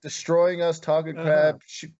just destroying us, talking crap,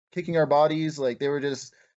 kicking our bodies. Like, they were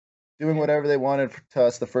just doing whatever they wanted to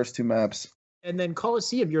us the first 2 maps. And then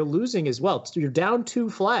Coliseum, you're losing as well. You're down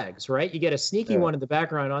 2 flags, right? You get a sneaky one in the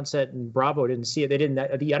background. Onset and Bravo didn't see it. They didn't.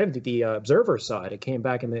 I don't think the observer saw it. It came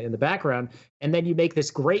back in the background, and then you make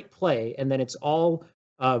this great play, and then it's all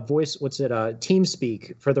team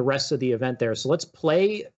speak for the rest of the event there. So let's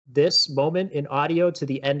play this moment in audio to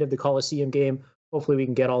the end of the Coliseum game. Hopefully we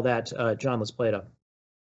can get all that. John, let's play it up.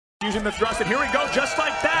 Using the thrust, and here we go, just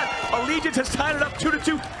like that. Allegiance has tied it up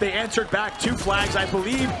 2-2. They answered back 2 flags, I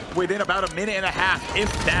believe, within about a minute and a half,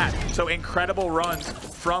 if that. So incredible runs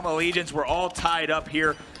from Allegiance. We're all tied up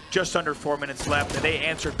here. Just under 4 minutes left, and they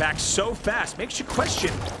answered back so fast. Makes you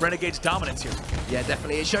question Renegade's dominance here. Yeah,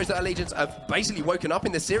 definitely. It shows that Allegiance have basically woken up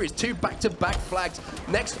in this series. 2 back-to-back flags.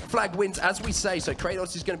 Next flag wins, as we say. So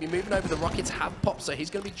Kratos is going to be moving over. The Rockets have popped, so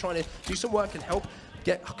he's going to be trying to do some work and help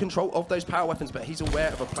get control of those power weapons, but he's aware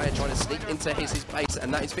of a player trying to sneak into his base,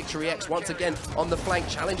 and that is Victory X once again on the flank,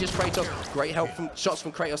 challenges Kratos. Great help from shots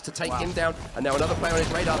from Kratos to take him down, and now another player on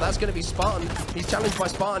his radar. That's going to be Spartan. He's challenged by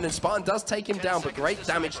Spartan, and Spartan does take him down, but great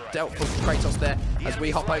damage dealt from Kratos there as we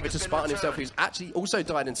hop over to Spartan himself, who's actually also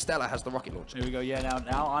died, and Stella has the rocket launch. Here we go. Yeah,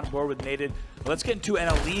 now on board with Nated. Let's get into an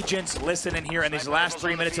Allegiance listen in here in these last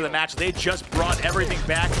 3 minutes of the match. They just brought everything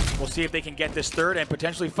back. We'll see if they can get this 3rd and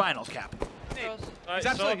potentially finals cap. He's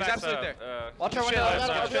absolutely there. Watch our window.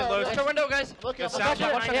 Watch our window, guys. Look, I'm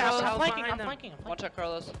flanking. Watch out,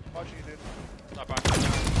 Carlos. Watching you, dude. I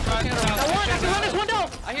can run this window.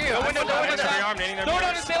 I hear you. No window. Throw it on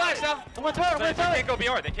and stay alive, Sal. I'm gonna throw it. They can't go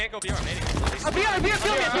BR. They can't go BR. I'm BR,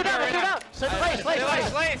 kill me. Two down.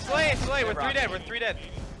 Slay. We're 3 dead.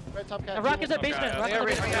 Red top cat. Rockets at basement. They're gonna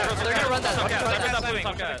run that.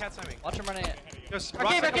 Watch him running it.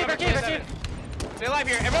 Arcade. Stay alive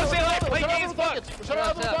here. Everyone stay alive. Play games, bugs. Shut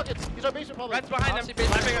up, buckets. He's our basement probably. Red's behind them.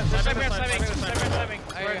 Sniping.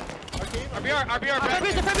 RBR.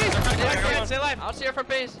 Stay alive. I'll see her from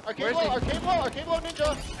base. Arcade low,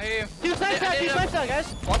 ninja. I hear you. Two snipes down,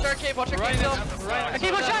 guys. Watch our cave, Arcade still.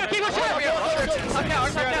 Arcade, one shot. Top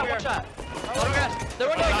out, one shot. They're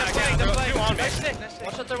window.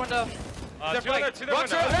 Watch out their window. Rockets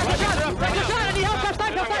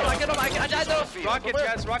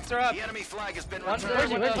are up. The enemy flag has been run. The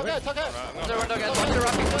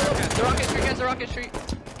rocket street.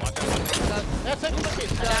 That's it.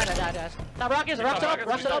 Now Rockets up.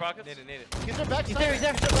 Rush it up. He's there. He's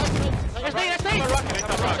there. That's me.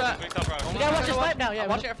 You gotta watch his snipe now. Yeah,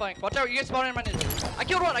 watch your flank. Watch out. You get spawned in my ninja. I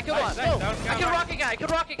killed one. I killed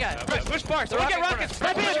rocket guy. Push bars. Look at rockets.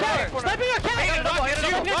 Sniping your cat.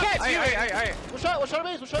 What shot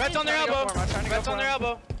base? Red's on their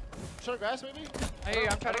elbow. Shot grass maybe? I hear you.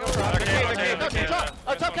 I'm trying to go.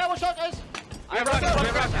 Top cat, one shot, guys. I have rockets.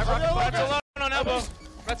 Red's alone on elbow.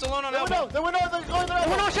 Red's alone on elbow. The window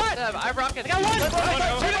shot. I have rockets. I got one.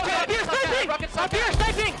 Up here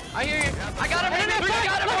sniping. I hear you. I got him.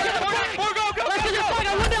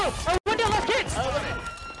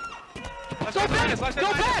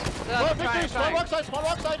 Go back! Small rock side, small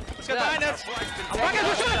rock side. Let's get behind us. Rockets,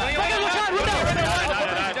 one shot! Rockets, one shot!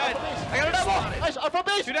 I got a double. Nice, I'm from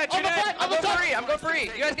base. Shoot that, shoot that. I'm going free. I'm going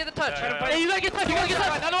free. You guys get the touch. Yeah. Hey, you gotta get touch. You gotta get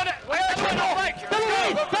touch. Another one. Wait, another one. Mike. Get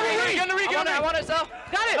on the re. I want it, Sal.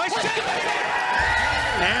 Got it. Nice check.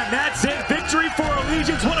 And that's it. Victory for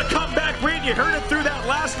Allegiance. What a comeback win. You heard it through that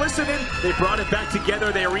last listening. They brought it back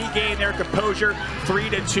together. They regained their composure.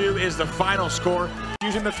 3-2 is the final score.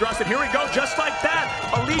 Using the thrust, and here we go. Just like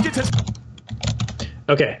that, Allegiance has...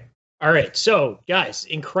 Okay. All right. So, guys,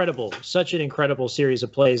 incredible. Such an incredible series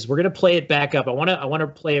of plays. We're going to play it back up. I want to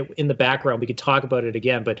play it in the background. We could talk about it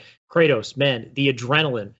again. But Kratos, man, the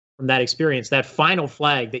adrenaline from that experience, that final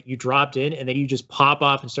flag that you dropped in, and then you just pop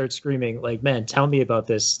off and start screaming, like, man, tell me about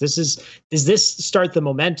this. Does this start the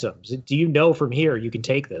momentum? Do you know from here you can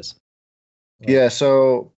take this? Yeah,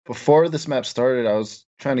 so before this map started, I was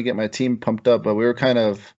trying to get my team pumped up, but we're kind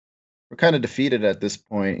of defeated at this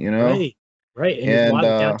point, you know? Right. And you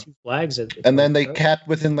down 2 flags. And then they capped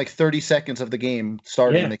within like 30 seconds of the game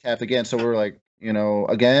starting, and they capped again. So we're like, you know,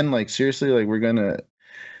 again, like seriously, like we're gonna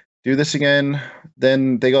do this again.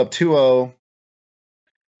 Then they go up 2-0.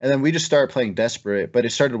 And then we just started playing desperate, but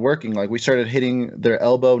it started working. Like we started hitting their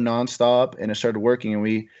elbow nonstop, and it started working. And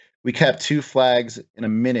we capped 2 flags in a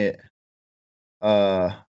minute.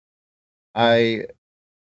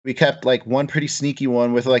 We kept like one pretty sneaky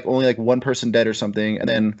one with like only like 1 person dead or something, and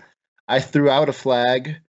then I threw out a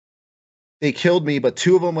flag. They killed me, but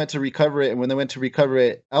 2 of them went to recover it, and when they went to recover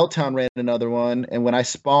it, L-Town ran another one, and when I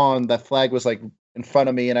spawned, that flag was like in front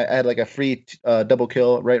of me, and I had like a free double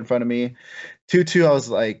kill right in front of me. 2-2, I was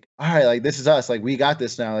like, all right, like this is us, like we got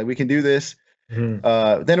this now, like we can do this. Then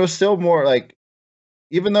it was still more like,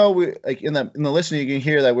 even though we like in the listening, you can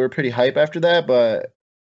hear that we were pretty hype after that, but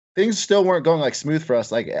things still weren't going like smooth for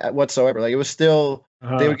us, like whatsoever. Like it was still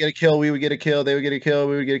they would get a kill, we would get a kill, they would get a kill,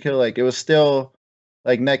 we would get a kill. Like it was still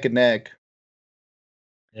like neck and neck.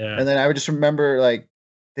 Yeah. And then I would just remember like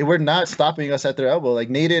they were not stopping us at their elbow. Like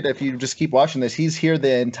Naded, if you just keep watching this, he's here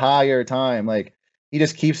the entire time. Like he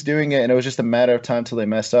just keeps doing it, and it was just a matter of time till they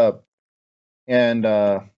messed up. And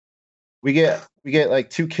we get like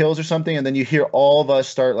 2 kills or something, and then you hear all of us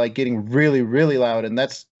start like getting really, really loud, and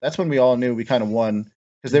that's when we all knew we kind of won.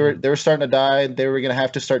 Because they were starting to die. They were gonna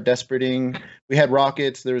have to start desperating. We had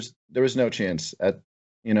rockets. There was no chance.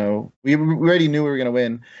 We already knew we were gonna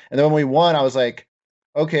win. And then when we won, I was like,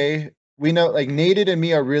 okay, we know like Naded and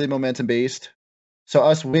me are really momentum based. So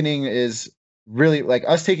us winning is really like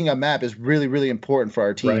us taking a map is really, really important for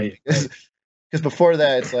our team. Right. Because before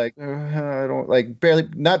that, it's like I don't like barely.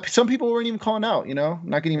 Not some people weren't even calling out. You know, I'm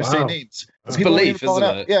not gonna even say names. It's belief, isn't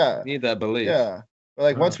it? Yeah, you need that belief. Yeah. But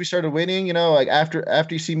like once we started winning, you know, like after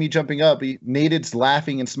you see me jumping up, Naded's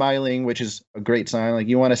laughing and smiling, which is a great sign. Like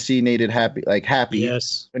you want to see Naded happy, like happy.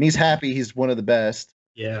 Yes. When he's happy, he's one of the best.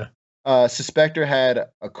 Yeah. Suspector had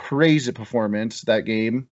a crazy performance that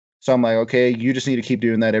game, so I'm like, okay, you just need to keep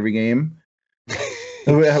doing that every game. I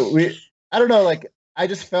don't know, like I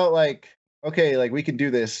just felt like, okay, like we can do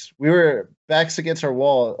this. We were backs against our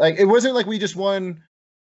wall. Like it wasn't like we just won,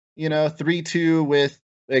 you know, 3-2 with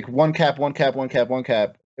like one cap.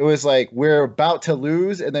 It was like we're about to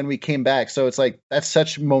lose, and then we came back. So it's like that's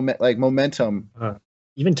such momentum.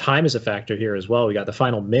 Even time is a factor here as well. We got the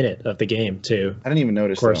final minute of the game too. I didn't even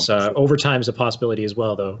notice. Of course, overtime is a possibility as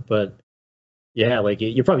well, though. But yeah, like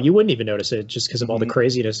you wouldn't even notice it just because of all the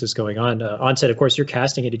craziness that's going on. Onset, of course, you're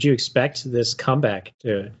casting it. Did you expect this comeback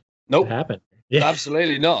to happen? Yeah.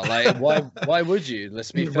 Absolutely not. Like, why would you?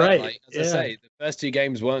 Let's be fair. Right. Like, as I say, the first 2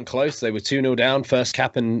 games weren't close. They were 2-0 down. First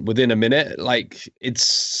capping within a minute. Like,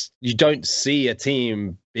 you don't see a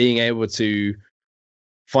team being able to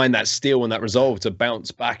find that steel and that resolve to bounce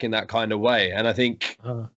back in that kind of way. And I think,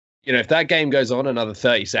 you know, if that game goes on another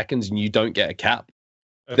 30 seconds and you don't get a cap,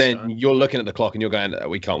 then you're looking at the clock and you're going,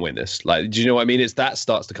 we can't win this. Like, do you know what I mean? It's that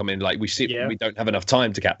starts to come in. Like, we don't have enough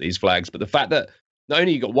time to cap these flags. But the fact that not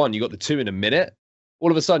only you got 1, you got the 2 in a minute, all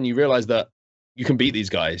of a sudden you realize that you can beat these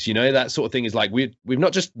guys. You know, that sort of thing is like, we've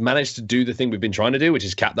not just managed to do the thing we've been trying to do, which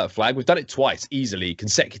is cap that flag. We've done it twice easily,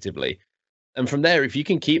 consecutively. And from there, if you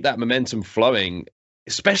can keep that momentum flowing,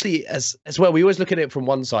 especially as well, we always look at it from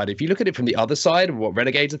one side. If you look at it from the other side of what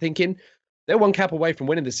Renegades are thinking, they're 1 cap away from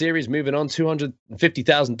winning the series, moving on,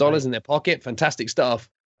 $250,000 in their pocket. Fantastic stuff.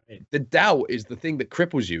 The doubt is the thing that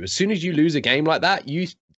cripples you. As soon as you lose a game like that, you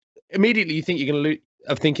immediately you think you're going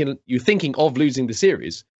to you're thinking of losing the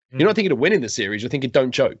series. You're not thinking of winning the series. You're thinking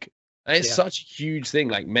don't choke. And it's such a huge thing,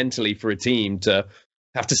 like mentally, for a team to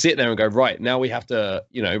have to sit there and go, right, now we have to,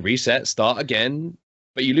 you know, reset, start again.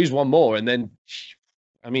 But you lose 1 more, and then,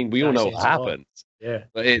 I mean, we all know what happens. Yeah.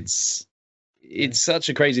 But it's it's such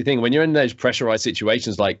a crazy thing when you're in those pressurized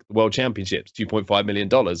situations like the World Championships, $2.5 million.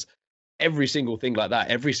 Every single thing like that,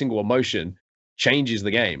 every single emotion changes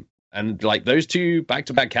the game. And like those two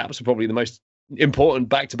back-to-back caps are probably the most important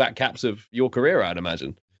back-to-back caps of your career, I'd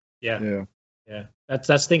imagine. Yeah. That's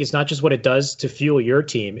the thing. It's not just what it does to fuel your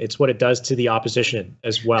team; it's what it does to the opposition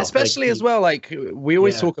as well. Especially as well, like we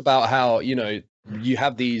always talk about how you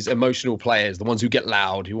have these emotional players, the ones who get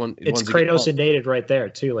loud, who want. It's Kratos and Nated right there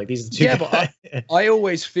too. Like these are the two. Yeah, but I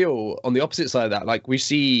always feel on the opposite side of that. Like we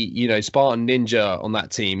see, Spartan Ninja on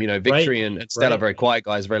that team. Victory and Stella, very quiet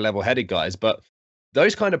guys, very level-headed guys. But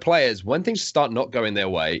those kind of players, when things start not going their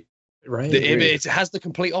way. It has the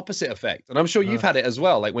complete opposite effect, and I'm sure you've had it as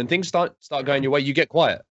well. Like when things start going your way, you get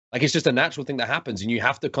quiet. Like it's just a natural thing that happens, and you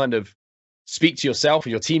have to kind of speak to yourself,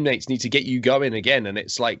 and your teammates need to get you going again. And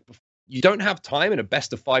it's like you don't have time in a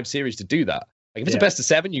best-of-5 series to do that. Like if it's a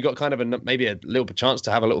best-of-7, you got kind of maybe a little chance to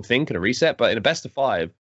have a little think and a reset. But in a best-of-5,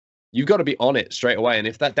 you've got to be on it straight away. And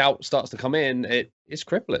if that doubt starts to come in, it's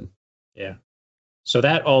crippling. Yeah. So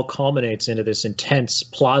that all culminates into this intense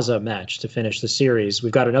Plaza match to finish the series.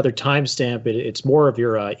 We've got another timestamp. It's more of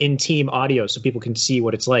your in-team audio so people can see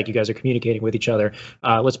what it's like. You guys are communicating with each other.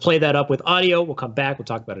 Let's play that up with audio. We'll come back. We'll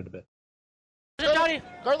talk about it in a bit. Johnny.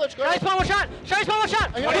 Garlich. Spawn one shot. Shiny spawn one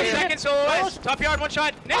shot. 20 seconds, OS. Top yard, one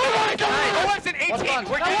shot. Oh my God. OS in 18.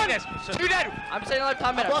 We're getting this. Two dead. I'm saying like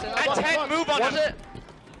time minutes. At 10, move on him.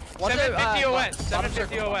 750 OS.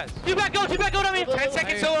 750 OS. Two back go to me. 10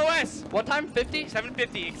 seconds OS. What time? 50?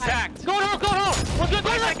 750, exact. Go home. Let's go.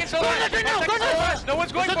 5 seconds OS. No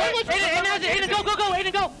one's going for it.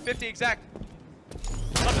 Aiden, go. 50, exact.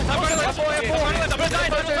 Help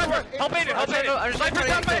Aiden. Sniper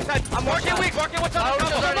down by his head. I'm marking weak. Marking what's up.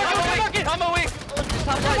 Combo weak.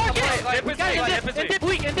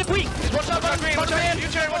 Dip weak. Watch out,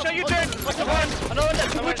 U-turn. Watch the one.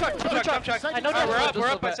 Another truck. I know we're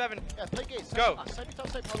up by 7. Go.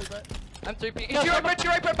 I'm 3P. You're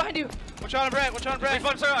right behind you. Watch out on Brett. Weak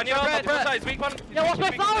one, sir. I need all the sides. Weak one. Yeah, watch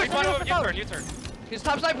my flowers. U-turn. He's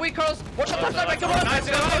top side weak, Carlos. Watch out, top side. Come on. Nice.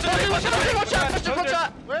 Watch out. I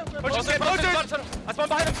spawned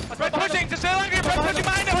behind him. Brett pushing. Just stay along here. Brett pushing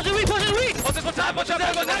behind him. Pushing weak. Watch out. Bottom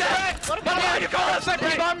behind you, Carlos.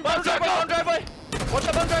 Bottom driveway. Watch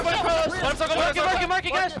out, bottom driveway, Carlos. Mark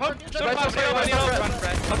it, guys. Help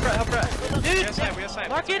Brett. Dude,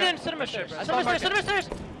 mark it in cinema stairs. Cinema stairs.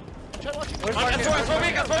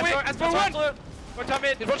 As for one. Watch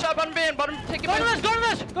out, bottom van. Take it. Go to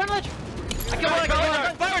ledge. I got one.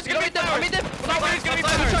 Flowers, gonna beat them. Flowers, gonna beat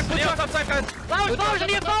them. Top side, guys. Flowers, I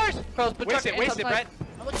need flowers. Carlos, put waste it, Brett.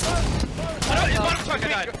 He's bottom truck, I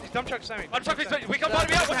died. He's dump truck, Sammy. Bottom truck, we come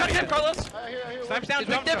bottom, What's on him, Carlos? Snipes down,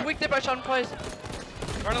 weak dip, I shot him twice.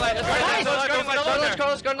 Garden ledge,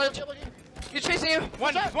 Carlos, garden ledge. He's chasing you.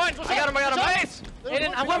 One. I got him. Nice.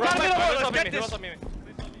 Aiden, I'm going to get this.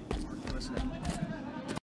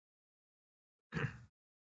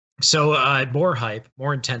 So more hype,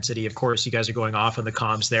 more intensity. Of course, you guys are going off on the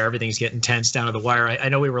comms there. Everything's getting tense down to the wire. I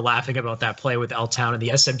know we were laughing about that play with L-Town and the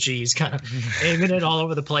SMGs kind of aiming it all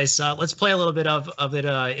over the place. Let's play a little bit of it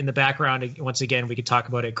in the background. Once again, we could talk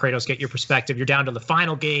about it. Kratos, get your perspective. You're down to the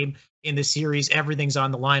final game in the series. Everything's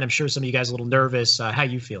on the line. I'm sure some of you guys are a little nervous. How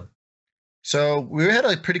you feeling? So we had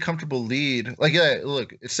a pretty comfortable lead. Like, yeah,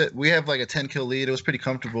 look, we have like a 10-kill lead. It was pretty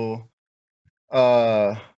comfortable.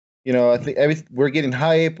 I think we're getting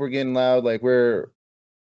hype, we're getting loud, like we're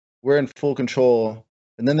in full control.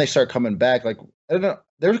 And then they start coming back. Like, I don't know,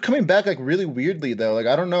 they were coming back like really weirdly though. Like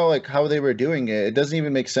I don't know like how they were doing it. It doesn't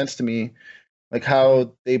even make sense to me, like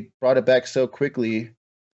how they brought it back so quickly.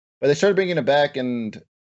 But they started bringing it back, and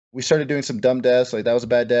we started doing some dumb deaths. Like that was a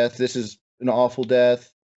bad death. This is an awful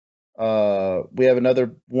death. We have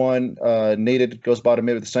another one. Nated goes bottom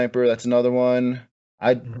mid with the sniper. That's another one.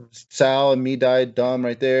 Sal and me died dumb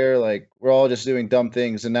right there. Like we're all just doing dumb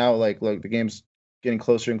things, and now like look, the game's getting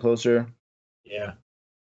closer and closer. Yeah.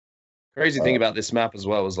 Crazy thing about this map as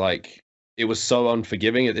well was like it was so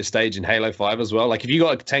unforgiving at this stage in Halo 5 as well. Like if you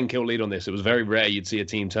got a 10-kill lead on this, it was very rare you'd see a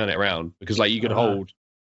team turn it around, because like you could hold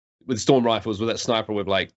with storm rifles with that sniper with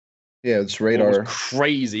like it's radar,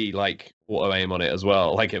 crazy like auto aim on it as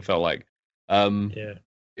well. Like it felt like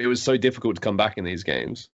it was so difficult to come back in these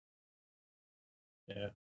games.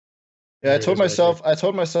 I told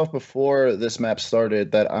myself before this map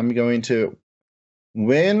started that I'm going to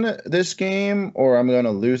win this game or I'm going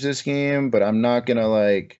to lose this game, but I'm not going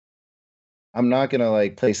to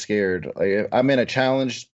play scared. Like if I'm in a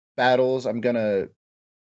challenge battles, I'm going to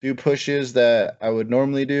do pushes that I would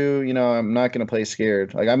normally do. I'm not going to play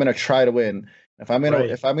scared. Like I'm going to try to win. If I'm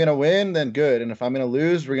going to win, then good. And if I'm going to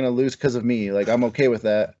lose, we're going to lose because of me. Like I'm okay with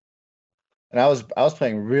that. And I was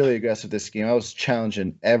playing really aggressive this game. I was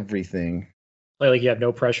challenging everything. Like you have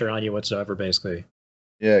no pressure on you whatsoever, basically.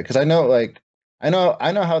 Yeah, because I know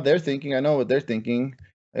how they're thinking. I know what they're thinking.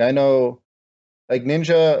 Like, I know, like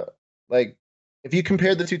Ninja, like if you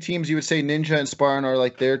compare the two teams, you would say Ninja and Spartan are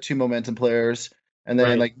like their two momentum players, and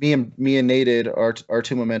then like me and Naded are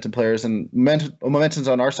two momentum players, and momentum's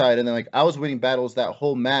on our side. And then like I was winning battles that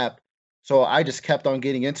whole map, so I just kept on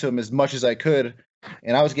getting into them as much as I could,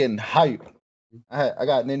 and I was getting hype. I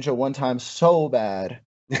got Ninja one time so bad.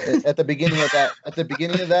 At the beginning of that,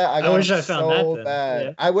 I got wish I found so that bad.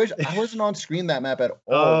 yeah. I wish I wasn't on screen that map at all.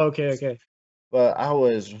 Oh, okay. But I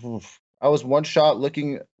was one shot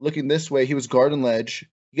looking this way. He was garden ledge.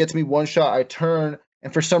 He gets me one shot. I turn,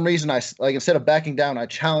 and for some reason, I like instead of backing down, I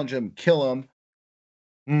challenge him, kill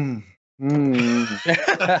him.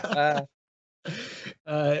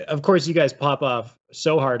 Of course, you guys pop off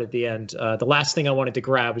so hard at the end. The last thing I wanted to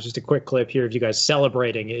grab was just a quick clip here of you guys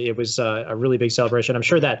celebrating. It was a really big celebration. I'm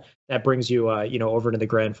sure that brings you, over into the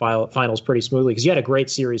grand finals pretty smoothly because you had a great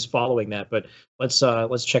series following that. But let's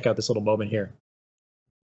check out this little moment here.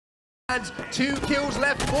 And 2 kills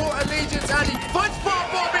left for Allegiance, and he finds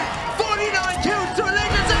Spark Bombing. 49 kills to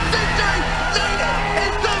Allegiance, and CJ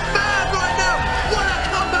Naded is the man right now. What a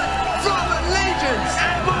comeback from Allegiance!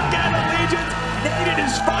 And look at Allegiance. Naded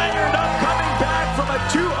is fired up, coming back from a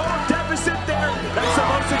 2-0 deficit there. That's the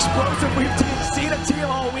most explosive we've seen a team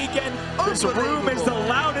all weekend. This room is the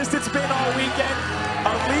loudest it's been all weekend.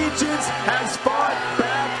 Allegiance has fought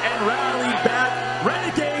back and rallied back.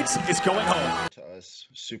 Renegades is going home. To us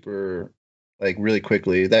super, like, really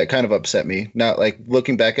quickly. That kind of upset me. Not like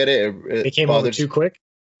looking back at it, it came over too quick.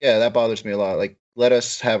 Yeah, that bothers me a lot. Like, let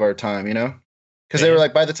us have our time, because they were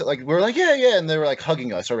like we were like yeah, and they were like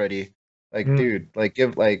hugging us already. Like, dude, like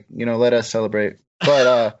give let us celebrate.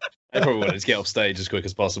 But I probably wanted to get off stage as quick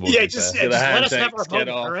as possible. Just let us have our moment,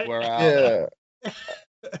 all right? We're out. Yeah.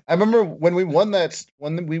 I remember when we won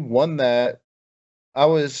that. I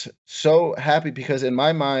was so happy because in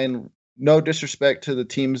my mind, no disrespect to the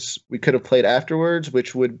teams we could have played afterwards,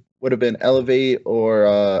 which would have been Elevate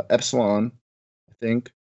or Epsilon, I think.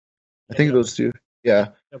 I think those two. Yeah.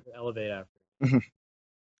 Elevate after.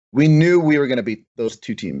 We knew we were going to beat those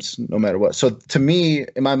two teams no matter what. So to me,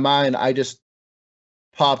 in my mind, I just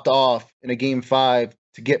popped off in a game 5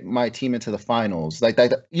 to get my team into the finals. Like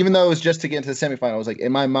that, even though it was just to get into the semifinals, like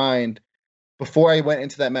in my mind, before I went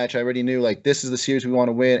into that match, I already knew like this is the series we want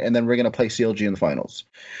to win, and then we're gonna play CLG in the finals.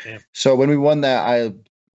 Yeah. So when we won that,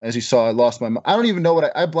 as you saw, I lost my mind. I don't even know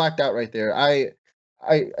what I blacked out right there. I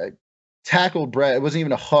tackled Brett. It wasn't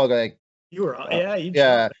even a hug. You were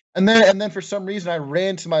yeah. And then for some reason I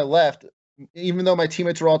ran to my left, even though my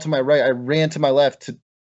teammates were all to my right. I ran to my left to.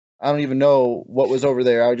 I don't even know what was over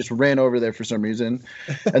there. I just ran over there for some reason.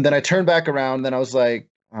 And then I turned back around. And then I was like,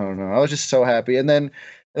 I don't know. I was just so happy. And then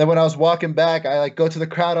when I was walking back, I go to the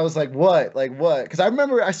crowd. I was like, what? Like, what? Because I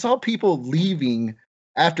remember I saw people leaving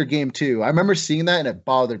after game 2. I remember seeing that and it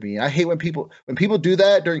bothered me. I hate when people do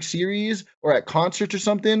that during series or at concerts or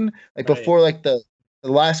something, like before like the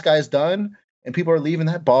last guy's done and people are leaving.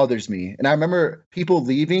 That bothers me. And I remember people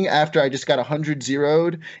leaving after I just got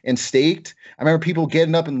 100-0'd and staked. I remember people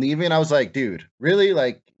getting up and leaving. I was like, dude, really?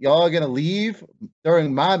 Like, y'all are going to leave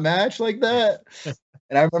during my match like that?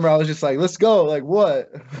 And I remember I was just like, let's go. Like,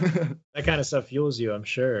 what? That kind of stuff fuels you, I'm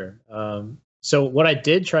sure. So what I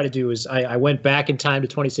did try to do is I went back in time to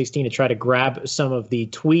 2016 to try to grab some of the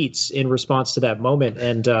tweets in response to that moment.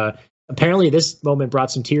 And apparently this moment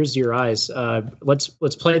brought some tears to your eyes. Let's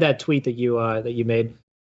play that tweet that you made.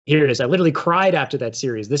 Here it is. I literally cried after that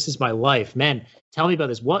series. This is my life. Man, tell me about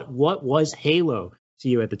this. What was Halo to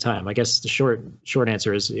you at the time? I guess the short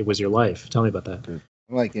answer is it was your life. Tell me about that.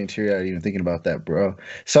 I'm like getting teary-eyed even thinking about that, bro.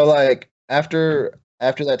 So like after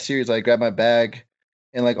that series, I grabbed my bag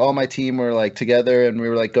and like all my team were like together and we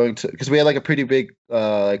were like going to, because we had like a pretty big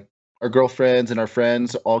like our girlfriends and our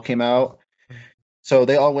friends all came out. So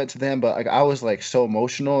they all went to them, but like I was like so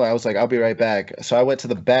emotional. I was like, I'll be right back. So I went to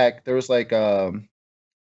the back. There was like there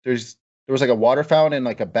was like a water fountain and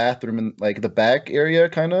like a bathroom in like the back area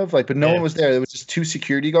kind of like, but no one was there. There was just 2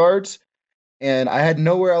 security guards and I had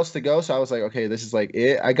nowhere else to go. So I was like, okay, this is like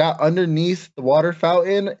it. I got underneath the water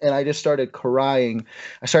fountain and I just started crying.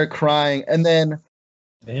 And then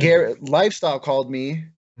Garrett Lifestyle called me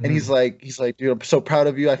and he's like, dude, I'm so proud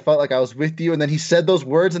of you. I felt like I was with you. And then he said those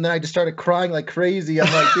words and then I just started crying like crazy.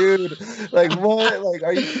 I'm like, dude, like what? Like,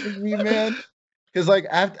 are you kidding me, man? Because like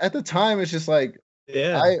at the time, it's just like,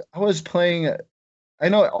 I was playing. I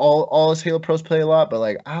know all us Halo pros play a lot, but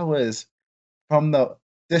like I was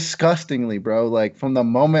disgustingly, bro. Like from the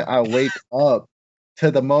moment I wake up,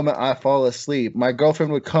 to the moment I fall asleep. My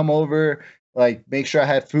girlfriend would come over, like make sure I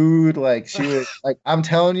had food. Like she would, like I'm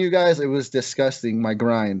telling you guys, it was disgusting. My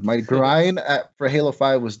grind for Halo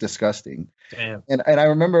 5 was disgusting. Damn. And I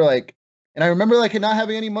remember like not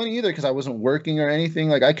having any money either because I wasn't working or anything.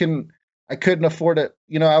 Like I couldn't afford it.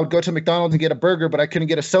 You know, I would go to McDonald's and get a burger, but I couldn't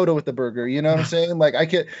get a soda with the burger. You know what I'm saying? Like I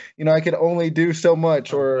could only do so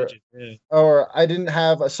much, or I didn't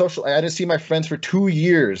have a social. I didn't see my friends for 2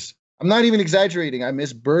 years. I'm not even exaggerating. I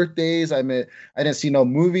missed birthdays. I didn't see no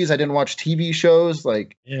movies. I didn't watch TV shows.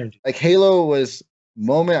 Like Halo was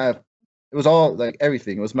it was all like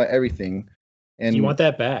everything. It was my everything. And you want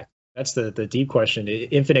that back? That's the deep question.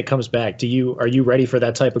 Infinite comes back. Are you ready for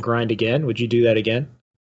that type of grind again? Would you do that again?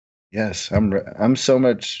 Yes, I'm so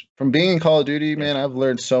much from being in Call of Duty, man. I've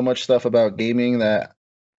learned so much stuff about gaming that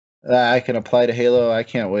I can apply to Halo. I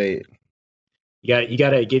can't wait. You got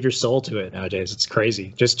to give your soul to it nowadays. It's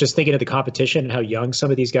crazy. Just thinking of the competition and how young some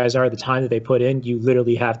of these guys are, the time that they put in, you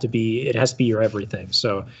literally it has to be your everything.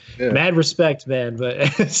 So mad respect, man. But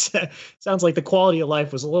it sounds like the quality of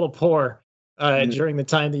life was a little poor during the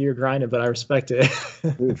time that you were grinding, but I respect it.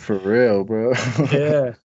 Dude, for real, bro.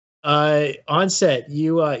 Yeah. Onset,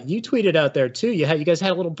 you tweeted out there too. You guys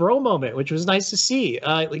had a little bro moment, which was nice to see.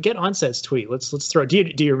 Get Onset's tweet. Let's throw. Do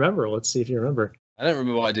you remember? Let's see if you remember. I don't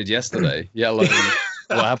remember what I did yesterday. Yeah, like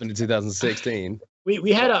what happened in 2016.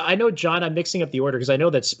 We had I know, John, I'm mixing up the order because I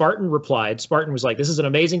know that Spartan replied. Spartan was like, "This is an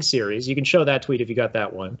amazing series." You can show that tweet if you got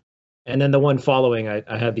that one. And then the one following, I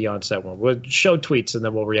had the Onset one. We'll show tweets and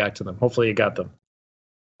then we'll react to them. Hopefully you got them.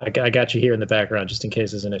 I got you here in the background just in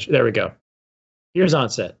case there's an issue. There we go. Here's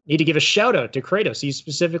Onset. Need to give a shout out to Kratos. He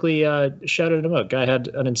specifically shouted him out. Guy had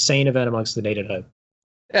an insane event amongst the native hype.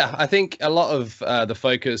 Yeah, I think a lot of the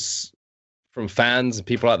focus from fans and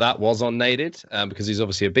people like that was on Naded because he's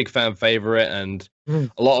obviously a big fan favorite, and a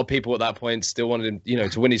lot of people at that point still wanted him,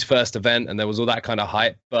 to win his first event, and there was all that kind of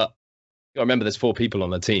hype. But you gotta remember, there's 4 people on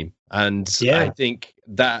the team, and I think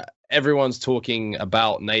that everyone's talking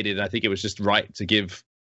about Naded. And I think it was just right to give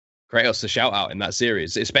Kratos a shout out in that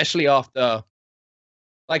series, especially after,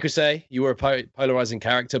 like we say, you were a polarizing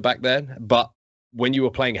character back then, but when you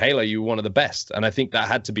were playing Halo, you were one of the best, and I think that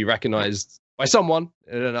had to be recognized by someone.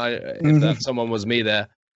 And if that someone was me there,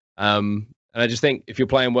 and I just think if you're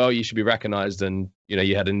playing well, you should be recognized. And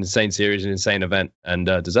you had an insane series, an insane event, and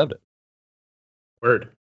deserved it. Word.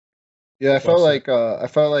 Yeah, I felt like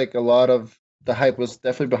a lot of the hype was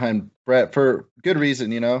definitely behind Brett for good reason,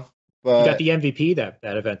 But you got the MVP that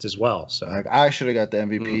event as well. So I should have got the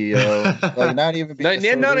MVP. Like not even.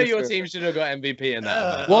 None of your team should have got MVP in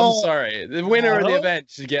that event. Well, I'm sorry. The winner of the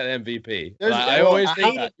event should get MVP. I always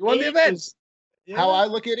think that. You won the event. How I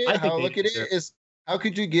look at it, is how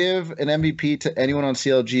could you give an MVP to anyone on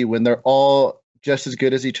CLG when they're all just as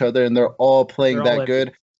good as each other and they're all playing that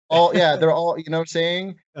good? They're all, you know what I'm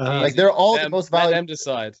saying? Like they're all the most valuable. Let them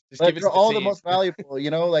decide. Like, they're all the most valuable,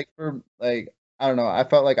 like I don't know. I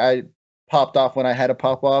felt like I popped off when I had to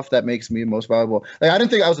pop off. That makes me most valuable. Like I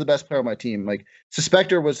didn't think I was the best player on my team. Like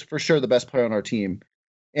Suspector was for sure the best player on our team,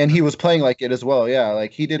 and he was playing like it as well. Yeah,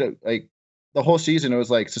 like he did it like the whole season. It was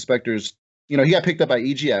like Suspector's. He got picked up by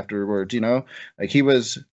EG afterwards. Like he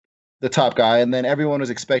was the top guy, and then everyone was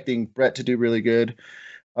expecting Brett to do really good.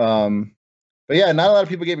 But yeah, not a lot of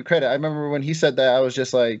people gave me credit. I remember when he said that, I was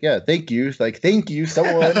just like, yeah, thank you. Like, thank you,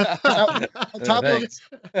 someone. on top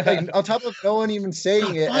of no one even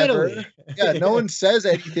saying it ever. Yeah, no one says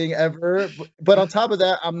anything ever. But on top of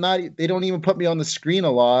that, they don't even put me on the screen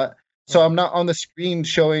a lot. So I'm not on the screen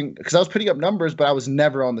showing, because I was putting up numbers, but I was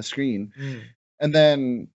never on the screen. And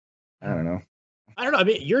then, I don't know. I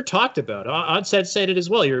mean, you're talked about. Onset said it as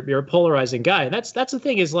well. You're a polarizing guy. And that's the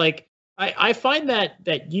thing is like, I find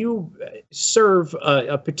that you serve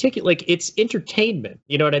a particular, like it's entertainment,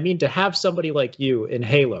 you know what I mean? To have somebody like you in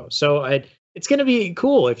Halo. So it's going to be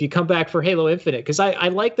cool if you come back for Halo Infinite, because I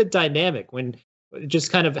like the dynamic when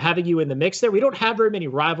just kind of having you in the mix there. We don't have very many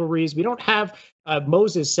rivalries. We don't have,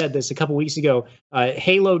 Moses said this a couple weeks ago,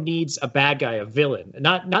 Halo needs a bad guy, a villain.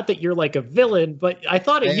 Not that you're like a villain, but I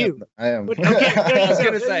thought of you. I am. But, okay, I was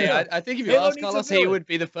going to say, I think if you ask Carlos, he would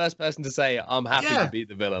be the first person to say, I'm happy to be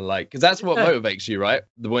the villain. Like, because that's what motivates you, right?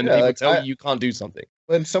 When people tell you can't do something.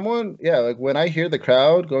 When someone, like when I hear the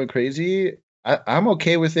crowd going crazy, I'm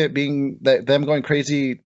okay with it being them going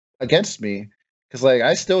crazy against me. Because like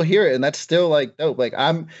I still hear it, and that's still like dope. Like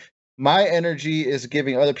my energy is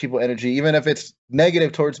giving other people energy, even if it's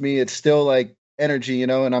negative towards me. It's still like energy,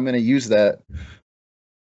 and I'm gonna use that.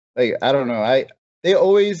 Like I don't know,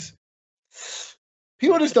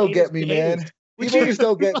 people just don't get me, man. People just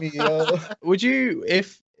don't get me, Would you,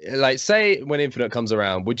 if like say when Infinite comes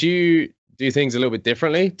around, would you do things a little bit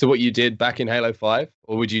differently to what you did back in Halo 5,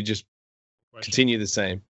 or would you just continue the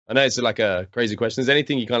same? I know it's like a crazy question. Is there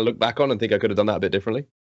anything you kind of look back on and think I could have done that a bit differently?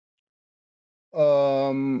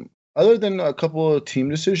 Other than a couple of team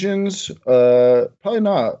decisions, probably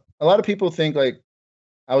not. A lot of people think like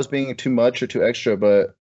I was being too much or too extra,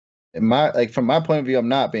 but from my point of view, I'm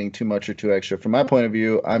not being too much or too extra. From my point of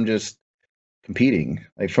view, I'm just competing.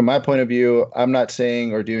 Like from my point of view, I'm not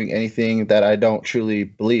saying or doing anything that I don't truly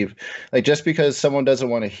believe. Like just because someone doesn't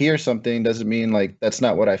want to hear something doesn't mean like that's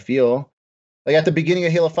not what I feel. Like at the beginning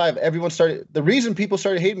of Halo 5, the reason people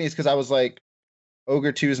started hating me is because I was like,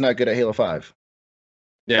 Ogre 2 is not good at Halo 5.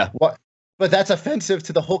 Yeah. What? But that's offensive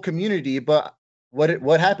to the whole community. But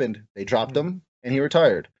what happened? They dropped him and he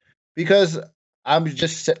retired because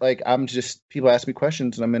people ask me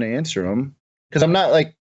questions and I'm going to answer them because I'm not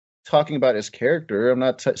like talking about his character. I'm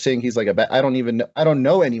not saying he's like I don't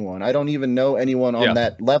know anyone. I don't even know anyone on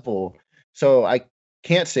that level. So I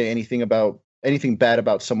can't say anything bad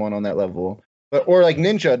about someone on that level. Or like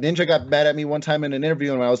Ninja got mad at me one time in an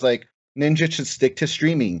interview and I was like, Ninja should stick to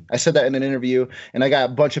streaming. I said that in an interview and I got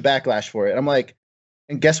a bunch of backlash for it. I'm like,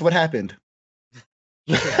 and guess what happened?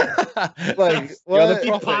 Like, you're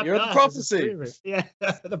the prophet. You're the prophecy. Yeah,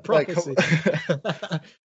 the prophecy.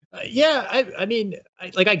 Yeah, I mean,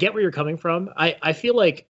 I get where you're coming from. I feel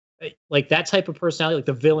like that type of personality, like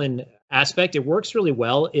the villain aspect, it works really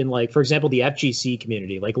well in like, for example, the FGC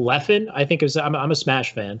community. Like Leffen, I think I'm a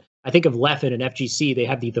Smash fan. I think of Leffen and FGC. They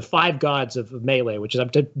have the five gods of Melee, which is,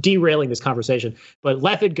 I'm derailing this conversation. But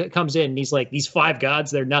Leffen comes in and he's like, these five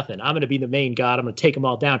gods, they're nothing. I'm going to be the main god. I'm going to take them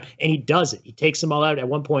all down. And he does it. He takes them all out. At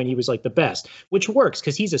one point, he was like the best, which works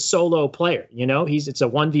because he's a solo player. You know, it's a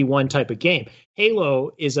 1v1 type of game.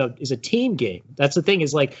 Halo is a team game. That's the thing,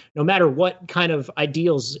 is like, no matter what kind of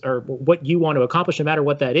ideals or what you want to accomplish, no matter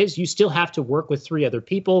what that is, you still have to work with three other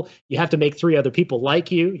people. You have to make three other people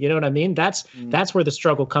like you. You know what I mean? That's where the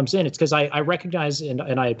struggle comes in. It's because I recognize and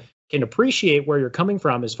I can appreciate where you're coming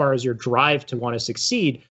from as far as your drive to want to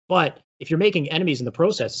succeed. But if you're making enemies in the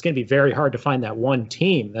process, it's going to be very hard to find that one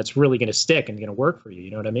team that's really going to stick and going to work for you.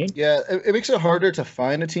 You know what I mean? Yeah, it makes it harder to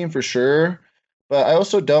find a team for sure. But I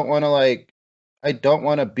also don't want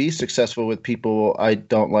to be successful with people I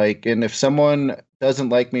don't like. And if someone doesn't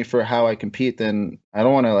like me for how I compete, then I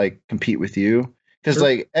don't want to like compete with you. Because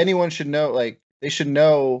like anyone should know, like they should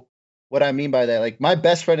know what I mean by that. Like my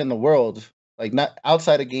best friend in the world, like not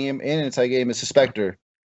outside a game and inside a game, is a Spectre.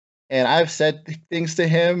 And I've said things to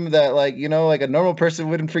him that like, you know, like a normal person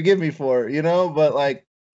wouldn't forgive me for, you know, but like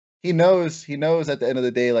he knows at the end of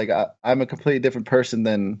the day, like I'm a completely different person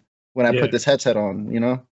than when I put this headset on, you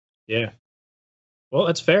know? Yeah. Well,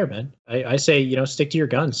 that's fair, man. I say, you know, stick to your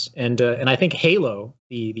guns. And I think Halo,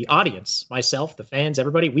 the audience, myself, the fans,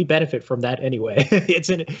 everybody, we benefit from that anyway. it's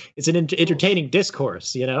an entertaining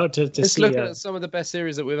discourse, you know, to Just see. Look at some of the best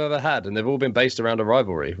series that we've ever had, and they've all been based around a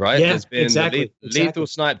rivalry, right? Yeah, There's been exactly. Lethal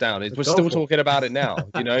Snipe Down. We're still talking about it now,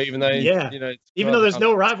 you know, even though you know, even though there's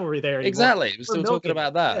no rivalry there anymore. Exactly, we're still talking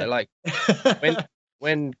about that. Yeah. Like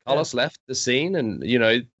when Carlos left the scene, and you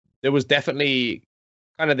know, there was definitely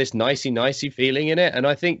kind of this nicey feeling in it, and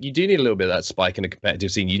I think you do need a little bit of that spike in a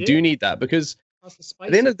competitive scene. You do need that because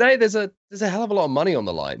at the end of the day, there's a hell of a lot of money on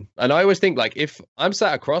the line. And I always think like if I'm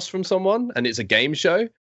sat across from someone and it's a game show,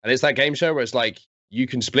 and it's that game show where it's like you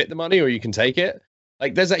can split the money or you can take it.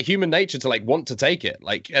 Like there's that human nature to like want to take it.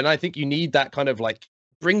 Like, and I think you need that kind of like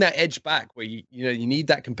bring that edge back where you know you need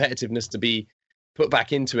that competitiveness to be put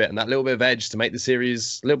back into it, and that little bit of edge to make the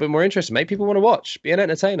series a little bit more interesting, make people want to watch, be an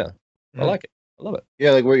entertainer. I like it. I love it. Yeah,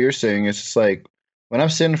 like what you're saying, it's just like when I'm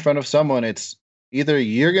sitting in front of someone, it's either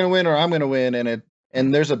you're gonna win or I'm gonna win,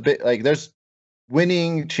 and there's a bit like there's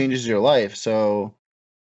winning changes your life. So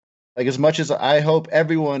like as much as I hope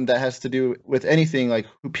everyone that has to do with anything, like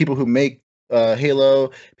people who make Halo,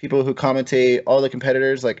 people who commentate, all the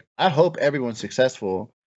competitors, like I hope everyone's successful,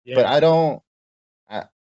 but I don't,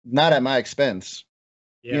 not at my expense.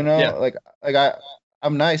 You know, like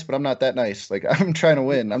I'm nice, but I'm not that nice. Like I'm trying to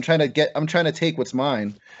win. I'm trying to take what's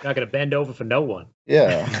mine. You're not gonna bend over for no one.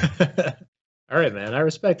 Yeah. All right, man. I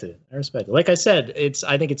respect it. Like I said,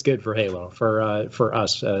 I think it's good for Halo, for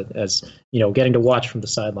us as you know, getting to watch from the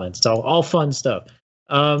sidelines. It's all fun stuff.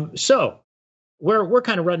 So we're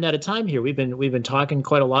kind of running out of time here. We've been talking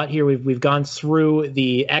quite a lot here. We've gone through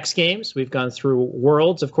the X Games. We've gone through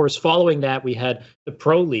Worlds. Of course, following that, we had the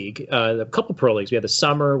Pro League, a couple Pro Leagues. We had the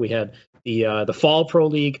Summer. We had the Fall Pro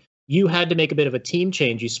League. You had to make a bit of a team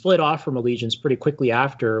change. You split off from Allegiance pretty quickly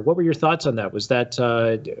after. What were your thoughts on that? Was that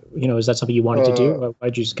is that something you wanted to do?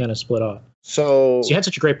 Why'd you just kind of split off? So you had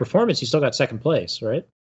such a great performance. You still got second place, right?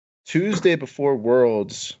 Tuesday before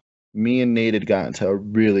Worlds, me and Nate had gotten into a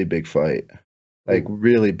really big fight, like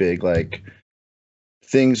really big, like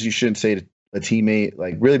things you shouldn't say to a teammate,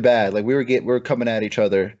 like really bad. Like we were coming at each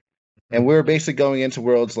other, and we were basically going into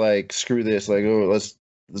Worlds like, screw this, like, oh,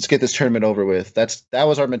 let's get this tournament over with. That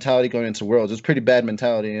was our mentality going into Worlds. It was pretty bad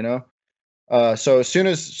mentality, you know. So as soon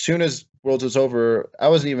as Worlds was over, I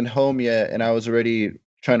wasn't even home yet, and I was already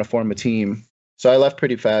trying to form a team. So I left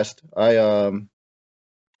pretty fast. I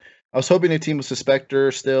was hoping the team was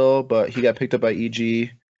Suspector still, but he got picked up by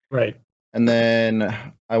EG. Right. And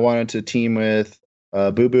then I wanted to team with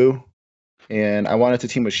Boo Boo, and I wanted to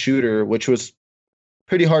team with Shooter, which was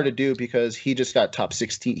pretty hard to do because he just got top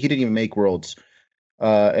 16. He didn't even make Worlds,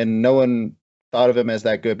 and no one thought of him as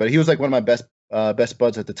that good. But he was like one of my best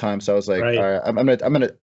buds at the time. So I was like, Right. all right, I'm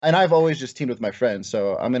gonna. And I've always just teamed with my friends,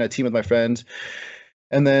 so I'm gonna team with my friends.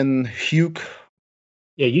 And then Hugh.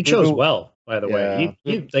 Yeah, you chose Boo Boo- well, by the way.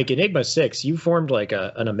 Yeah. You like Enigma 6, you formed like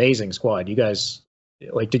an amazing squad. You guys,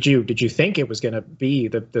 like, did you think it was going to be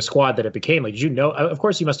the squad that it became? Like, did you know? Of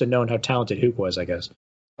course, you must have known how talented Hook was, I guess.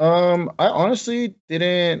 I honestly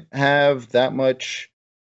didn't have that much.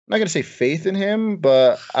 I'm not gonna say faith in him,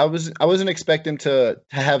 but I wasn't expecting to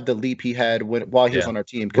have the leap he had while he was on our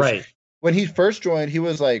team. 'Cause Right. when he first joined, he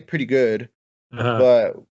was like pretty good, Uh-huh.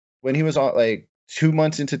 but when he was on like 2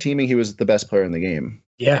 months into teaming, he was the best player in the game.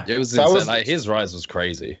 Yeah. It was So I insane. was- Like his rise was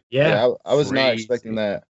crazy. Yeah. I was not Crazy. expecting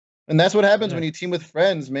that. And that's what happens Yeah. when you team with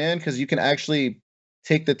friends, man, because you can actually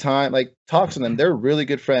take the time, like talk to them. They're really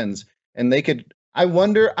good friends, and they could. I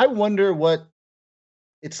wonder what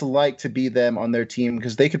it's like to be them on their team,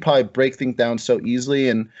 because they could probably break things down so easily.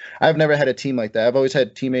 And I've never had a team like that. I've always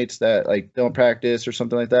had teammates that like don't practice or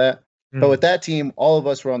something like that. But with that team, all of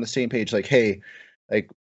us were on the same page. Like, hey,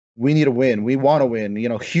 like we need to win. We want to win. You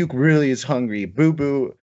know, Hugh really is hungry. Boo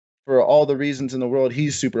Boo, for all the reasons in the world,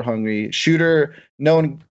 he's super hungry. Shooter, no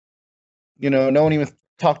one even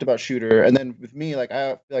talked about Shooter. And then with me, like I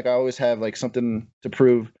feel like I always have like something to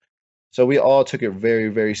prove. So we all took it very,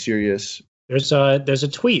 very serious. There's a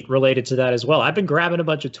tweet related to that as well. I've been grabbing a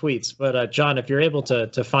bunch of tweets, but John, if you're able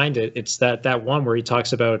to find it, it's that one where he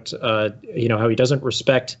talks about how he doesn't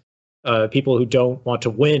respect people who don't want to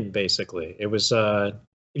win. Basically, it was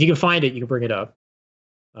if you can find it, you can bring it up.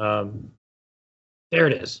 There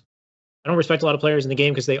it is. I don't respect a lot of players in the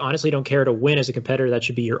game because they honestly don't care to win as a competitor. That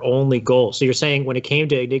should be your only goal. So you're saying when it came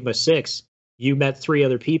to Enigma 6, you met 3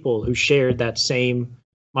 other people who shared that same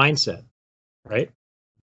mindset, right?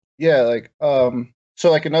 Yeah, like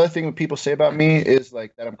so like another thing that people say about me is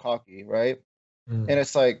like that I'm cocky, right? And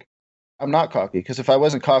it's like I'm not cocky, because if I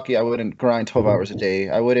wasn't cocky, I wouldn't grind 12 hours a day.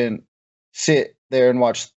 I wouldn't sit there and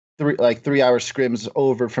watch 3 hour scrims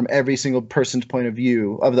over from every single person's point of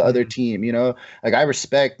view of the other team, you know? Like I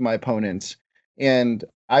respect my opponents, and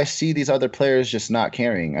I see these other players just not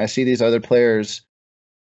caring. I see these other players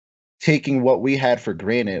taking what we had for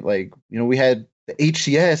granted. Like, you know, we had the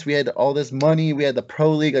HCS, we had all this money, we had the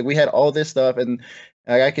Pro League, like we had all this stuff, and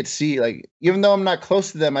like, I could see, like, even though I'm not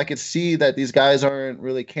close to them, I could see that these guys aren't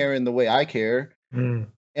really caring the way I care. And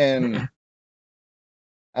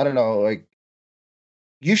I don't know, like,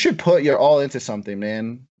 you should put your all into something,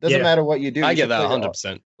 man. Doesn't matter what you do. I you get should that put your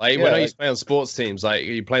 100%. Like when I used to play on sports teams, like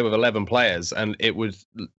you play with 11 players, and it would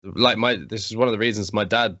like this is one of the reasons my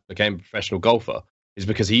dad became a professional golfer, is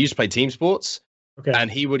because he used to play team sports. Okay.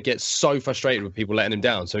 And he would get so frustrated with people letting him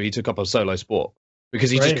down, so he took up a solo sport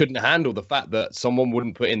because he just couldn't handle the fact that someone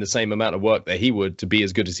wouldn't put in the same amount of work that he would to be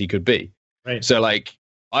as good as he could be. Right. So like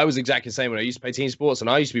I was exactly the same when I used to play team sports, and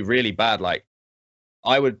I used to be really bad. Like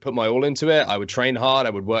I would put my all into it. I would train hard. I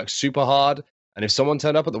would work super hard. And if someone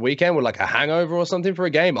turned up at the weekend with like a hangover or something for a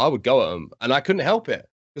game, I would go at them, and I couldn't help it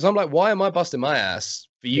because I'm like, why am I busting my ass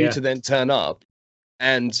for you to then turn up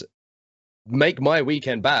and make my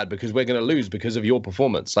weekend bad because we're going to lose because of your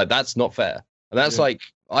performance? Like that's not fair. And that's like,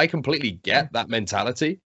 I completely get that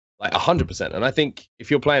mentality, like 100%. And I think if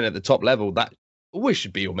you're playing at the top level, that always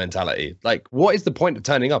should be your mentality. Like, what is the point of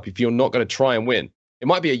turning up if you're not going to try and win? It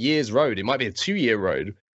might be a year's road, it might be a 2-year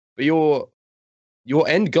road, but your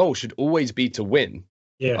end goal should always be to win.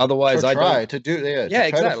 Yeah. Otherwise, Or try don't to do try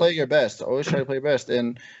exactly. to play your best. Always try to play your best.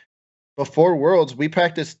 And before Worlds, we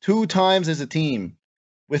practiced 2 times as a team.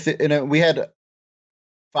 With it, and we had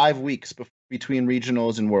 5 weeks between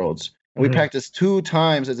regionals and Worlds, and we practiced 2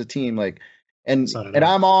 times as a team. Like, and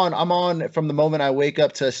I'm on from the moment I wake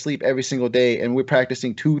up to sleep every single day, and we're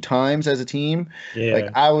practicing 2 times as a team. Yeah.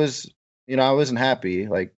 Like I wasn't happy.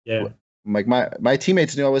 Like like my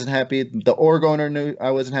teammates knew I wasn't happy. The org owner knew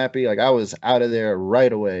I wasn't happy. Like I was out of there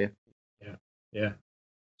right away. Yeah.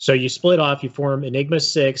 So you split off, you form Enigma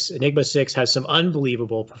 6. Enigma 6 has some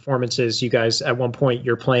unbelievable performances. You guys, at one point,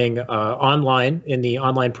 you're playing online in the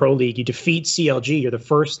Online Pro League. You defeat CLG. You're the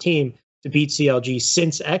first team to beat CLG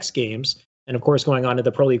since X Games. And of course, going on to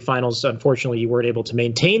the Pro League finals, unfortunately, you weren't able to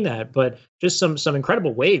maintain that. But just some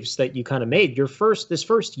incredible waves that you kind of made. This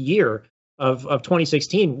first year of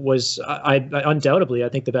 2016 was undoubtedly, I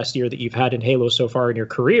think, the best year that you've had in Halo so far in your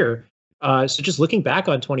career. So just looking back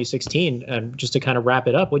on 2016, and just to kind of wrap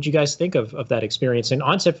it up, what do you guys think of that experience? And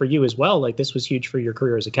Onset, for you as well, like this was huge for your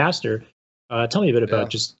career as a caster. Tell me a bit about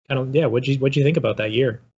just kind of, what'd you think about that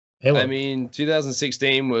year? Halo. I mean,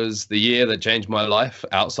 2016 was the year that changed my life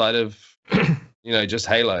outside of, just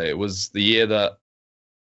Halo. It was the year that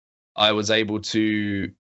I was able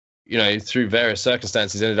to, through various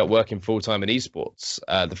circumstances, ended up working full-time in esports.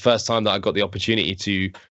 The first time that I got the opportunity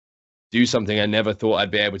to do something I never thought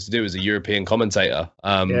I'd be able to do as a European commentator.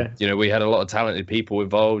 We had a lot of talented people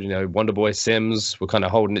involved. Wonderboy, Sims were kind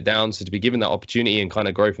of holding it down. So to be given that opportunity and kind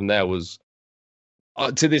of grow from there was,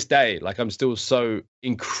 to this day, like I'm still so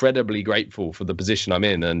incredibly grateful for the position I'm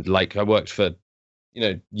in. And like I worked for,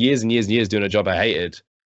 years and years and years doing a job I hated.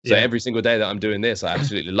 So every single day that I'm doing this, I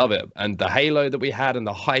absolutely love it. And the Halo that we had and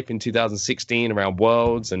the hype in 2016 around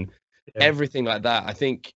Worlds and everything like that, I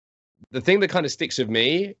think the thing that kind of sticks with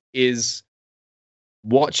me is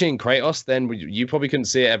watching Kratos. Then you probably couldn't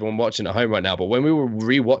see it, everyone watching at home right now, but when we were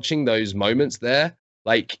rewatching those moments there,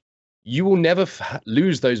 like you will never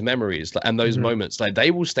lose those memories and those moments. Like they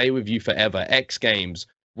will stay with you forever. X Games,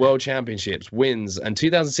 World Championships, wins, and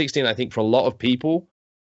 2016, I think for a lot of people,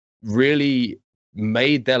 really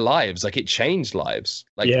made their lives. Like it changed lives.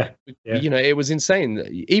 Like it was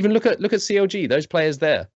insane. Even look at CLG. Those players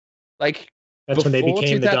there, like. That's when they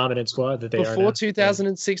became the dominant squad that they are now. Before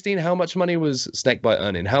 2016, how much money was Snakebite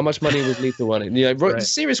earning? How much money was Lethal earning?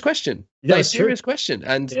 Serious question. Serious question.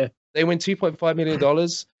 And they win $2.5 million,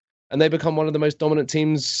 and they become one of the most dominant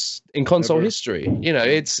teams in console history.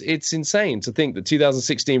 It's insane to think that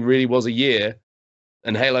 2016 really was a year,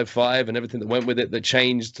 and Halo 5 and everything that went with it that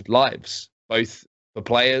changed lives, both for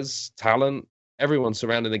players, talent, everyone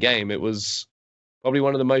surrounding the game. It was probably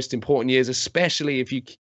one of the most important years, especially if you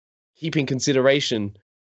keep in consideration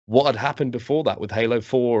what had happened before that with Halo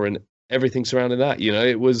 4 and everything surrounding that.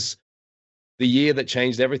 It was the year that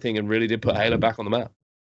changed everything and really did put Halo back on the map.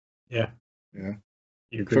 Yeah.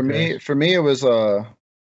 For me, it was so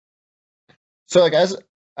like as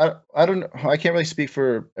I can't really speak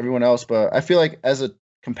for everyone else, but I feel like as a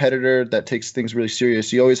competitor that takes things really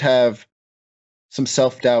serious, you always have some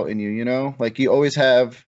self-doubt in you. Like you always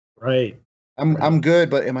have. Right. I'm good,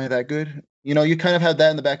 but am I that good? You kind of have that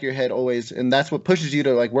in the back of your head always, and that's what pushes you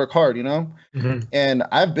to like work hard, And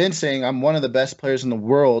I've been saying I'm one of the best players in the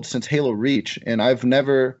world since Halo Reach, and I've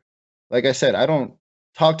never, like I said, I don't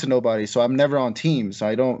talk to nobody, so I'm never on teams.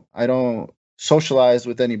 I don't socialize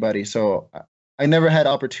with anybody, so I never had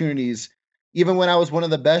opportunities. Even when I was one of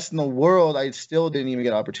the best in the world, I still didn't even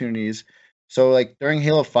get opportunities. So like during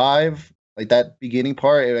Halo 5, like that beginning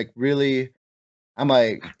part, it like really, I'm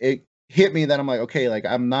like, it hit me that I'm like, okay, like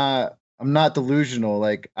I'm not delusional.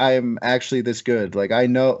 Like I'm actually this good. Like I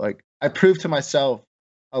know, like I proved to myself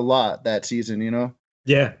a lot that season,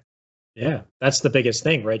 Yeah. That's the biggest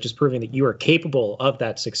thing, right? Just proving that you are capable of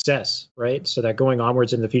that success, right? So that going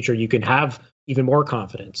onwards in the future, you can have even more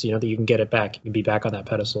confidence, that you can get it back. You can be back on that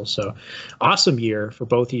pedestal. So awesome year for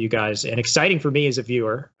both of you guys, and exciting for me as a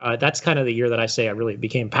viewer. That's kind of the year that I say I really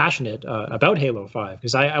became passionate about Halo 5,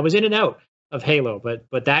 because I was in and out of Halo,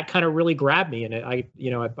 but that kind of really grabbed me, and I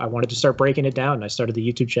wanted to start breaking it down, and I started the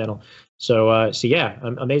YouTube channel. So yeah,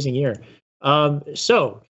 amazing year.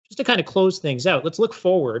 So just to kind of close things out, let's look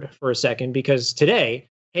forward for a second, because today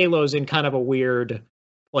Halo's in kind of a weird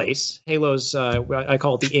place. Halo's I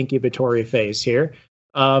call it the incubatory phase here.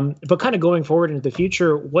 But kind of going forward into the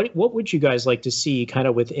future, what would you guys like to see kind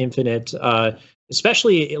of with Infinite,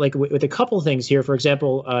 especially like with a couple of things here? For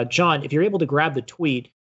example, John, if you're able to grab the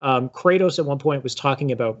tweet. Kratos at one point was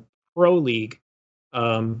talking about Pro League, we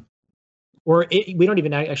don't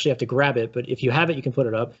even actually have to grab it, but if you have it, you can put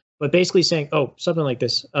it up. But basically saying, something like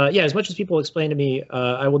this. As much as people explain to me,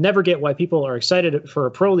 I will never get why people are excited for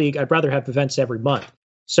a Pro League. I'd rather have events every month.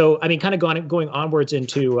 So, I mean, kind of going onwards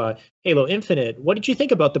into Halo Infinite, what did you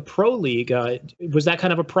think about the Pro League? Was that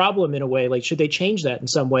kind of a problem in a way? Like, should they change that in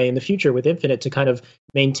some way in the future with Infinite to kind of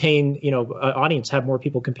maintain, audience, have more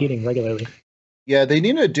people competing regularly? Yeah, they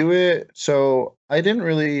need to do it. So I didn't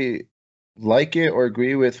really like it or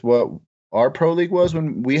agree with what our Pro League was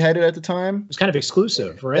when we had it at the time. It was kind of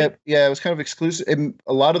exclusive, right? It was kind of exclusive. And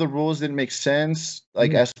a lot of the rules didn't make sense.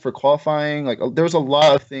 Like as for qualifying, like there was a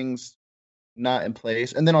lot of things not in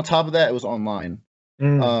place. And then on top of that, it was online.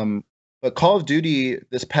 But Call of Duty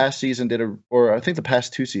this past season or I think the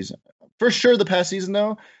past 2 seasons, for sure the past season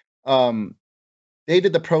though, they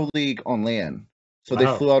did the Pro League on LAN. So they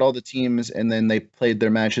flew out all the teams and then they played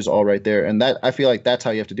their matches all right there. And that, I feel like that's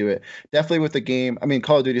how you have to do it. Definitely with the game. I mean,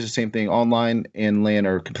 Call of Duty is the same thing. Online and LAN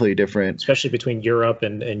are completely different. Especially between Europe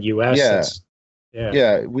and US.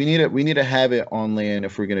 Yeah. We need to have it on LAN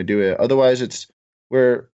if we're going to do it. Otherwise it's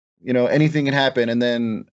where, anything can happen. And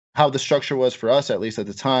then how the structure was for us, at least at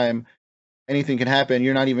the time, anything can happen.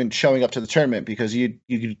 You're not even showing up to the tournament because you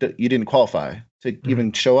didn't qualify to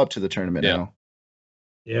even show up to the tournament now.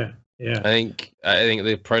 Yeah. I think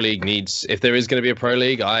the Pro League needs, if there is going to be a Pro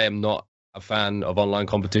League, I am not a fan of online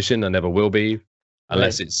competition. I never will be,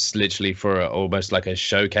 unless it's literally for almost like a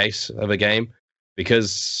showcase of a game,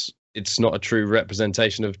 because it's not a true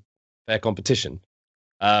representation of fair competition.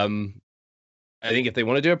 I think if they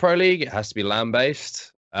want to do a Pro League, it has to be LAN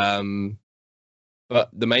based. But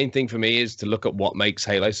the main thing for me is to look at what makes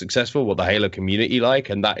Halo successful, what the Halo community like,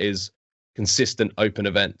 and that is consistent open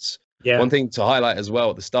events. Yeah. One thing to highlight as well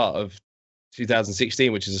at the start of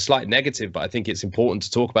 2016, which is a slight negative, but I think it's important to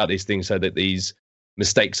talk about these things so that these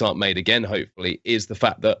mistakes aren't made again, hopefully, is the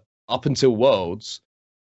fact that up until Worlds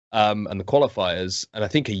and the qualifiers, and I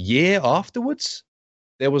think a year afterwards,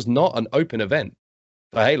 there was not an open event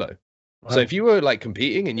for Halo. Wow. So if you were like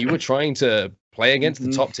competing and you were trying to play against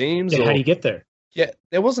the top teams, how do you get there? Yeah,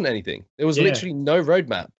 there wasn't anything. There was literally no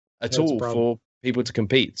roadmap at all for people to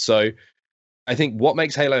compete. So I think what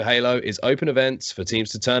makes Halo Halo is open events for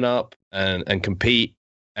teams to turn up and compete.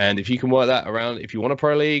 And if you can work that around, if you want a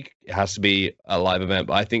Pro League, it has to be a live event.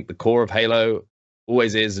 But I think the core of Halo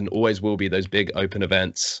always is and always will be those big open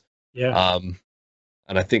events. Yeah.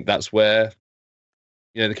 And I think that's where,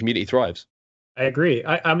 the community thrives. I agree.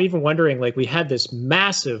 I'm even wondering, like, we had this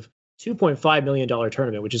massive $2.5 million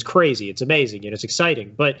tournament, which is crazy. It's amazing. It's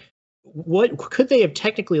exciting. But what could they have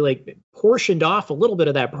technically like portioned off a little bit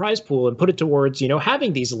of that prize pool and put it towards,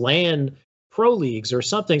 having these LAN Pro Leagues or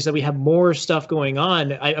something so that we have more stuff going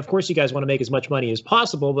on? Of course, you guys want to make as much money as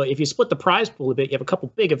possible, but if you split the prize pool a bit, you have a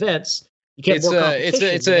couple big events. You can't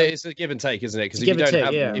it's a give and take, isn't it? Because if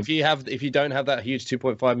you don't have that huge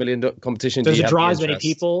 2.5 million competition, does it draw as many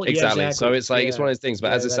people? Exactly. So it's like it's one of those things.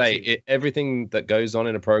 But as I say, everything that goes on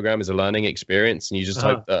in a program is a learning experience, and you just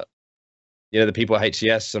hope that the people at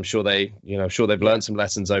HCS, I'm sure they've learned some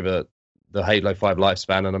lessons over the Halo 5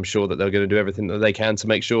 lifespan, and I'm sure that they're going to do everything that they can to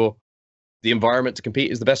make sure the environment to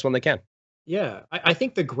compete is the best one they can. Yeah, I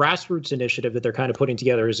think the grassroots initiative that they're kind of putting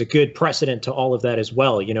together is a good precedent to all of that as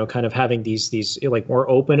well. Kind of having these like more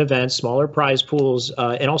open events, smaller prize pools,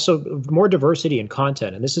 and also more diversity in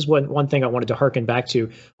content. And this is one thing I wanted to harken back to.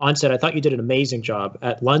 Onset, I thought you did an amazing job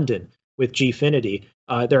at London with Gfinity.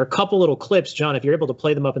 There are a couple little clips, John, if you're able to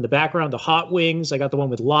play them up in the background. The Hot Wings, I got the one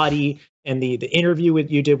with Lottie, and the interview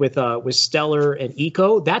you did with Stellar and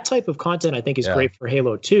Eco. That type of content I think is great for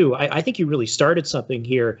Halo 2. I think you really started something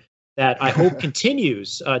here that I hope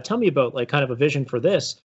continues. Tell me about like kind of a vision for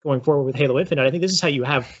this going forward with Halo Infinite. I think this is how you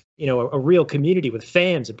have, a real community with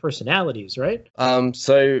fans and personalities, right?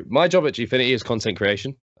 So my job at Gfinity is content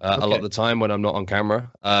creation. A lot of the time when I'm not on camera.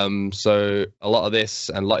 So a lot of this,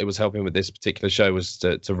 and Lottie was helping with this particular show, was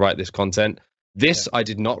to write this content. This I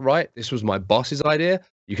did not write. This was my boss's idea.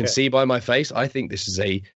 You can see by my face, I think this is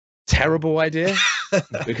a terrible idea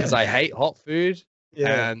because I hate hot food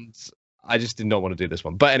and I just did not want to do this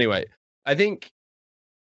one. But anyway, I think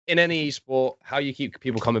in any sport, how you keep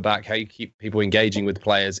people coming back, how you keep people engaging with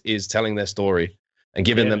players is telling their story and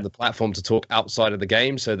giving them the platform to talk outside of the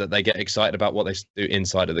game so that they get excited about what they do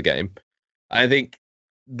inside of the game. I think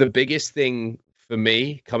the biggest thing for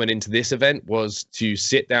me coming into this event was to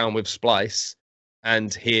sit down with Splyce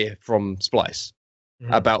and hear from Splyce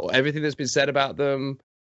about everything that's been said about them,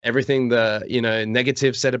 everything the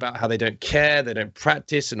negative said about how they don't care, they don't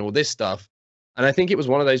practice, and all this stuff. And I think it was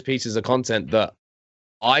one of those pieces of content that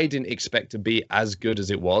I didn't expect to be as good as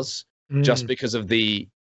it was, just because of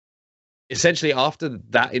essentially after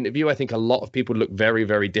that interview, I think a lot of people look very,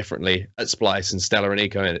 very differently at Splyce and Stellar and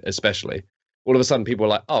Eco especially. All of a sudden people are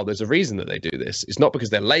like, oh, there's a reason that they do this. It's not because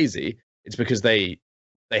they're lazy. It's because they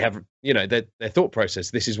have, their thought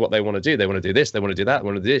process. This is what they want to do. They want to do this. They want to do that. They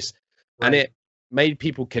want to do this. Right. And it made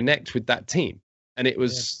people connect with that team. And it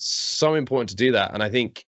was so important to do that. And I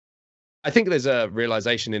think there's a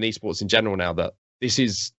realization in esports in general now that this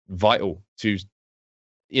is vital to,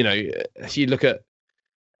 if you look at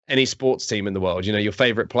any sports team in the world, your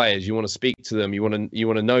favorite players, you want to speak to them, you want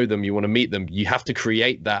to know them, you want to meet them. You have to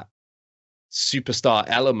create that superstar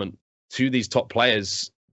element to these top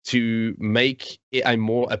players to make it a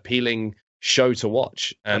more appealing show to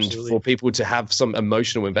watch and Absolutely. for people to have some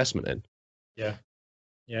emotional investment in. Yeah.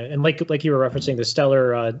 Yeah. And like you were referencing the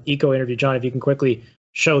Stellar Eco interview, John, if you can quickly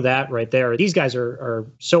show that right there. These guys are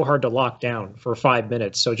so hard to lock down for 5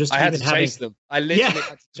 minutes. So just I had to chase them. I literally had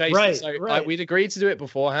to chase them. So we'd agreed to do it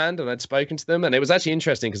beforehand, and I'd spoken to them, and it was actually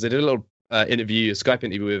interesting because they did a little a Skype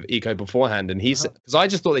interview with Eco beforehand, and he said, because I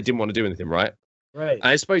just thought they didn't want to do anything, right? Right. And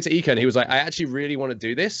I spoke to Eco, and he was like, I actually really want to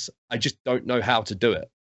do this. I just don't know how to do it.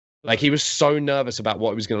 Like, he was so nervous about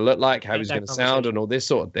what it was going to look like, how he was going to sound, and all this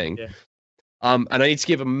sort of thing. Yeah. And I need to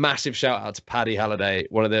give a massive shout out to Paddy Halliday,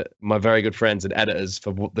 one of my very good friends and editors,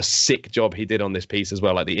 for the sick job he did on this piece as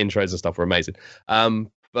well. Like, the intros and stuff were amazing.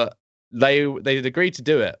 But they had agreed to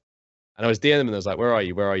do it, and I was DMing them, and I was like, "Where are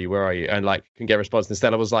you? Where are you? Where are you?" And like, couldn't get a response.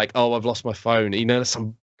 Instead, I was like, "Oh, I've lost my phone." You know,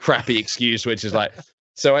 some crappy excuse, which is like.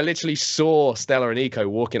 So I literally saw Stellar and Eco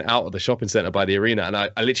walking out of the shopping center by the arena, and I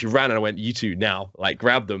literally ran and I went, "You two now!" Like,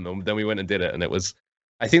 grabbed them, and then we went and did it. And it was,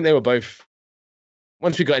 I think they were both.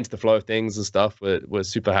 Once we got into the flow of things and stuff, we're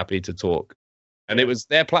super happy to talk. And it was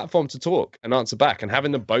their platform to talk and answer back. And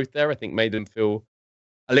having them both there, I think, made them feel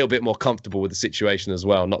a little bit more comfortable with the situation as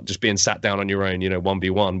well, not just being sat down on your own,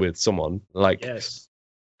 1v1 with someone. Like, yes.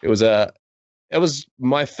 It was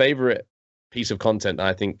my favorite piece of content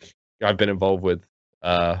I think I've been involved with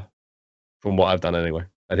from what I've done anyway.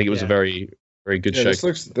 I think it was a very, very good show.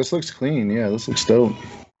 This looks clean. Yeah, this looks dope.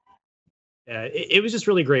 Yeah, it was just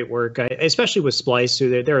really great work, especially with Splice,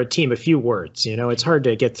 who they're a team of few words. It's hard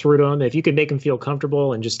to get through to them. If you could make them feel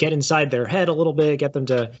comfortable and just get inside their head a little bit, get them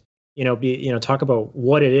to, talk about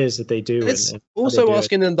what it is that they do. It's also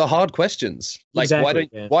asking them the hard questions. Like, exactly,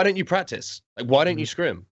 why don't you practice? Like, why don't you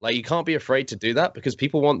scrim? Like, you can't be afraid to do that because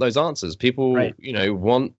people want those answers. People,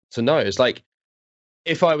 want to know. It's like,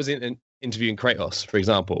 if I was interviewing Kratos, for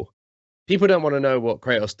example, people don't want to know what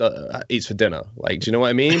Kratos eats for dinner. Like, do you know what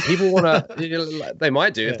I mean? People want to, they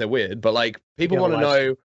might do if they're weird, but like, people want to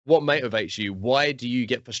know what motivates you. Why do you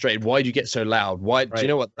get frustrated? Why do you get so loud? Why do you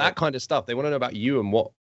know what? That kind of stuff. They want to know about you and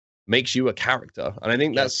what makes you a character. And I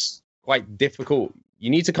think that's quite difficult. You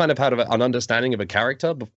need to kind of have an understanding of a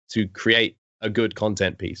character to create a good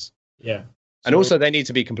content piece. Yeah. And also they need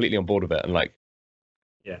to be completely on board with it. And like,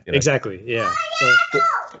 exactly. Yeah.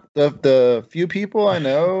 So the few people I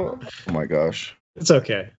know, oh my gosh. It's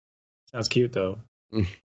okay. Sounds cute though.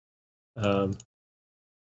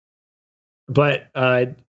 But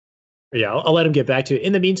I'll let him get back to it.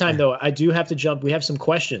 In the meantime, though, I do have to jump. We have some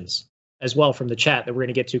questions as well from the chat that we're going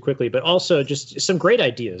to get to quickly, but also just some great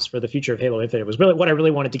ideas for the future of Halo Infinite. It was really what I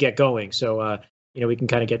really wanted to get going. So, we can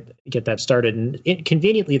kind of get that started. And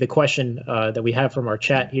conveniently, the question that we have from our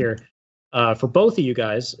chat here for both of you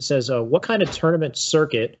guys says, what kind of tournament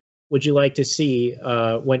circuit would you like to see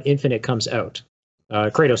when Infinite comes out?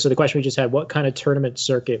 Kratos, so the question we just had, what kind of tournament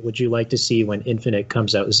circuit would you like to see when Infinite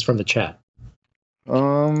comes out? This is from the chat.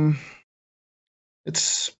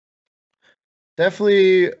 It's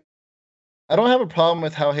definitely, I don't have a problem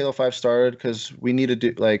with how Halo 5 started because we need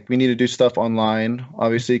to do stuff online,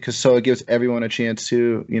 obviously, because so it gives everyone a chance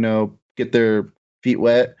to, get their feet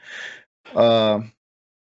wet.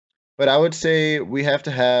 But I would say we have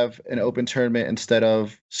to have an open tournament instead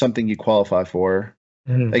of something you qualify for.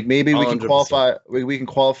 Like maybe we can 100%. We can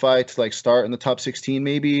qualify to like start in the top 16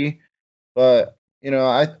 maybe. But when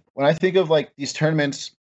I think of like these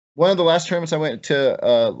tournaments, one of the last tournaments I went to,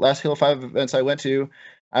 last Halo 5 events I went to,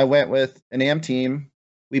 I went with an AM team.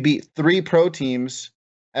 We beat 3 pro teams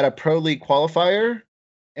at a pro league qualifier,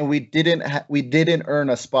 and we didn't earn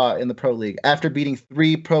a spot in the pro league after beating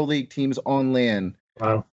 3 pro league teams on LAN.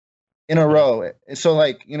 Wow. In a row. So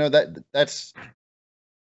like, that's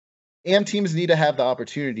AM teams need to have the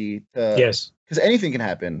opportunity to, because anything can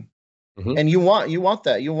happen. And you want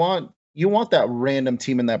that. You want that random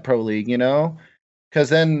team in that pro league, because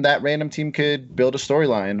then that random team could build a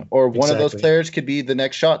storyline, or one of those players could be the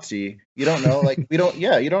next Shotzi. You don't know, like you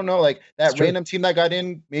don't know, like that random team that got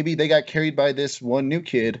in, maybe they got carried by this one new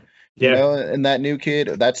kid, and that new kid,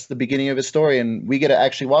 that's the beginning of his story, and we get to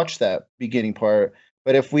actually watch that beginning part.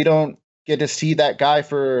 But if we don't get to see that guy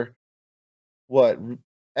for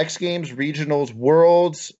X Games, regionals,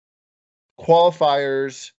 worlds,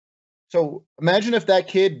 qualifiers. So imagine if that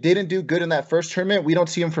kid didn't do good in that first tournament, we don't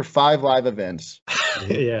see him for 5 live events.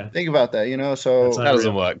 Think about that, so that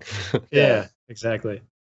doesn't work. Yeah, exactly.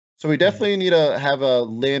 So we definitely need to have a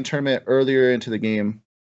LAN tournament earlier into the game.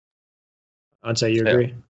 Ansai, you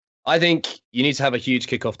agree? I think you need to have a huge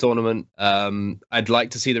kickoff tournament. I'd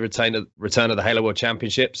like to see the return of the Halo World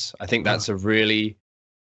Championships. I think that's a really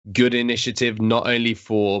good initiative, not only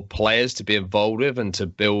for players to be involved with and to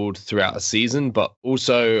build throughout a season, but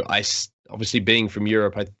also obviously being from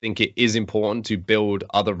Europe, I think it is important to build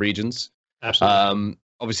other regions. Absolutely.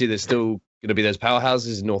 Obviously, there's still going to be those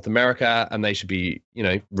powerhouses in North America, and they should be,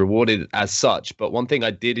 rewarded as such. But one thing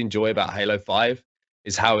I did enjoy about Halo 5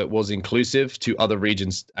 is how it was inclusive to other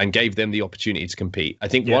regions and gave them the opportunity to compete. I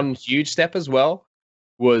think one huge step as well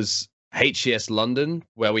was HCS London,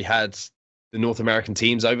 where we had the North American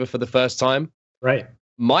teams over for the first time. Right.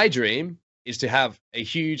 My dream is to have a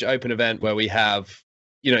huge open event where we have,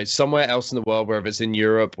 somewhere else in the world, whether it's in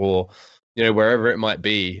Europe or, wherever it might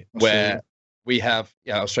be, where we have,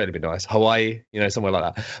 Australia would be nice, Hawaii, somewhere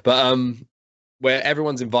like that. But where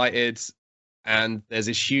everyone's invited and there's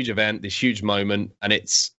this huge event, this huge moment, and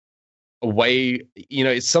it's a way,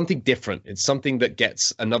 it's something different. It's something that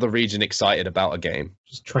gets another region excited about a game.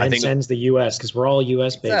 Just transcends the US, because we're all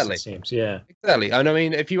US based, Exactly. it seems. Yeah. Exactly. And I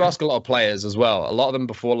mean, if you ask a lot of players as well, a lot of them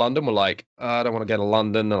before London were like, I don't want to go to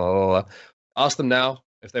London. Or ask them now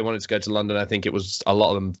if they wanted to go to London. I think it was a lot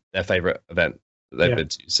of them their favorite event that they've been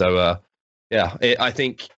to. So, I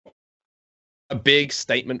think a big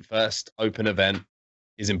statement first open event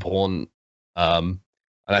is important. And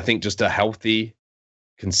I think just a healthy,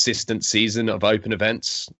 consistent season of open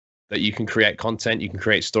events that you can create content, you can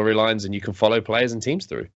create storylines, and you can follow players and teams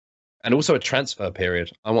through. And also a transfer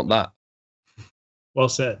period. I want that. Well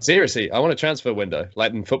said. Seriously, I want a transfer window,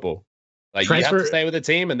 like in football. Like you have to stay with a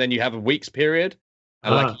team, and then you have a week's period.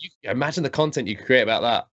 And imagine the content you could create about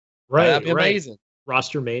that. Right, that'd be amazing.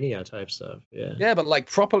 Roster mania type stuff. Yeah. Yeah, but like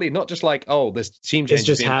properly, not just like, this team change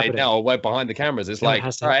is being made now, or we're behind the cameras. It's like,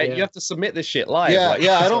 all right, you have to submit this shit live. Yeah, like,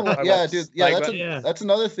 I don't. Dude. Yeah, that's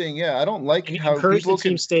another thing. Yeah, I don't like how encourage people the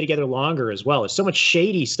team stay together longer as well. There's so much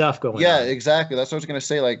shady stuff going on. Yeah, exactly. That's what I was gonna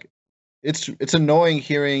say. Like, it's annoying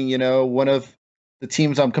hearing one of the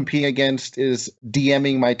teams I'm competing against is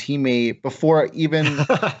DMing my teammate before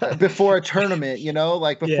before a tournament,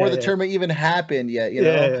 like before the tournament even happened yet,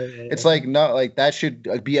 It's like, no, like that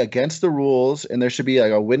should be against the rules, and there should be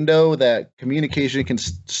like a window that communication can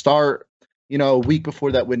start, a week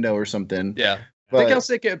before that window or something. Yeah. Think how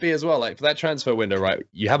sick it would be as well. Like for that transfer window, right?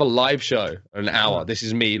 You have a live show, an hour. This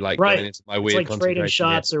is me like going into my weird content trading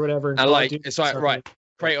shots or whatever. And like, it's like, right,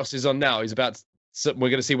 Kratos is on now. He's about to, so we're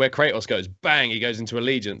going to see where Kratos goes. Bang, he goes into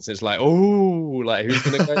Allegiance. It's like, like who's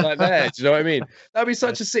going to go like there? Do you know what I mean? That'd be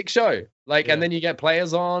such a sick show. Like, and then you get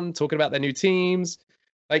players on talking about their new teams.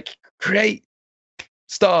 Like, create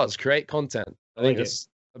stars, create content. I think that'd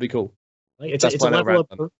be cool. It's a level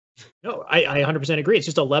of. No, I 100% agree. It's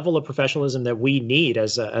just a level of professionalism that we need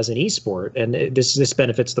as an esport, and this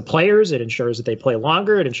benefits the players. It ensures that they play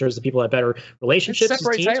longer. It ensures that people have better relationships.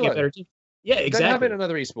 Separate Halo. Yeah, exactly. Don't have it in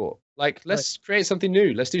another esport. Like, let's create something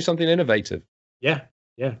new. Let's do something innovative. Yeah.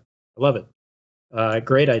 I love it.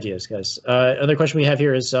 Great ideas, guys. Another question we have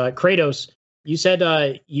here is Kratos. You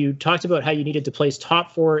said you talked about how you needed to place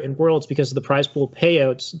top 4 in Worlds because of the prize pool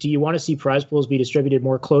payouts. Do you want to see prize pools be distributed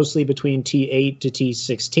more closely between T8 to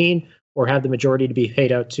T16, or have the majority to be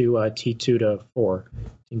paid out to T2 to 4,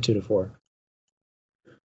 Team 2 to 4?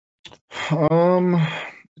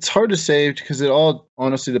 It's hard to say because it all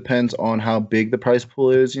honestly depends on how big the prize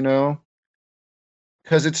pool is, Because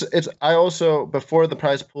I also, before the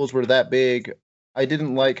prize pools were that big, I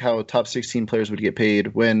didn't like how top 16 players would get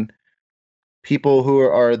paid when people who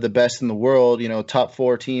are the best in the world, top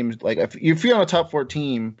 4 teams, like if you're on a top 4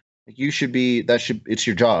 team, like it's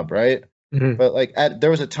your job, right? Mm-hmm. But like there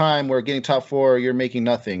was a time where getting top 4, you're making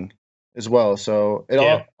nothing as well. So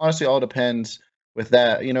it honestly all depends with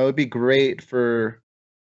that. It'd be great for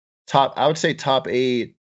I would say top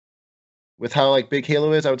 8 with how like big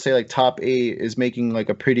Halo is. I would say like top 8 is making like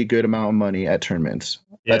a pretty good amount of money at tournaments.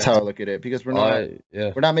 That's how I look at it, because we're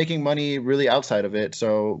not making money really outside of it.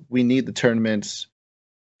 So we need the tournaments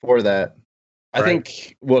for that. I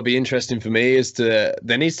think what'd be interesting for me is there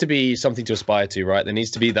needs to be something to aspire to, right? There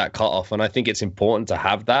needs to be that cutoff. And I think it's important to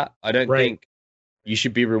have that. I don't think you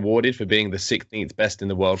should be rewarded for being the 16th best in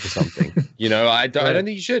the world for something. I don't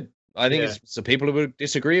think you should. I think it's so people who would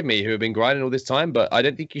disagree with me who have been grinding all this time, but I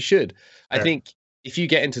don't think you should. I think if you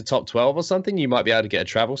get into top 12 or something, you might be able to get a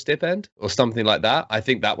travel stipend or something like that. I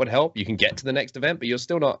think that would help. You can get to the next event, but you're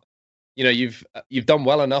still not, you've done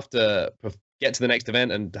well enough to get to the next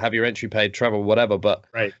event and have your entry paid, travel, whatever, but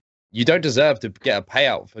you don't deserve to get a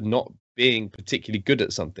payout for not being particularly good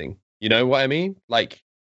at something. You know what I mean? Like,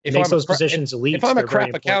 if I'm a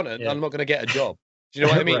crap accountant, I'm not going to get a job. Do you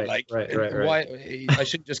know what I mean? Why I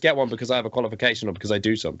shouldn't just get one because I have a qualification or because I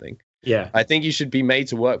do something. Yeah. I think you should be made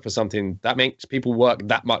to work for something that makes people work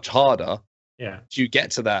that much harder. Yeah. To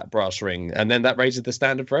get to that brass ring, and then that raises the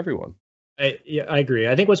standard for everyone. I agree.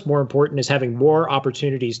 I think what's more important is having more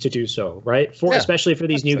opportunities to do so, right? Especially for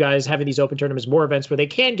these new guys, having these open tournaments, more events where they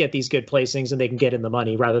can get these good placings and they can get in the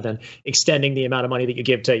money rather than extending the amount of money that you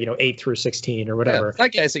give to, 8 through 16 or whatever.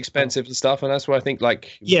 That gets expensive and stuff, and that's where I think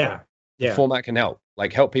the format can help.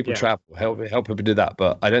 Like help people travel, help people do that.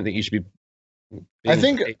 But I don't think you should be. I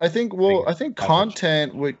think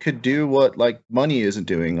content could do what like money isn't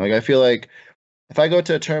doing. Like I feel like if I go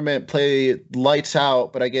to a tournament, play lights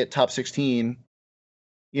out, but I get top 16,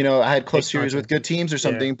 I had close series with good teams or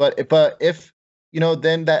something. Yeah. But if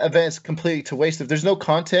then that event's completely to waste. If there's no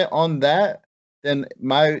content on that, then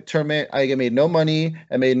my tournament, I made no money.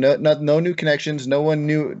 I made no new connections. No one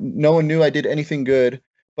knew I did anything good.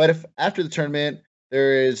 But if after the tournament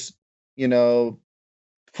there is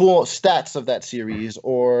full stats of that series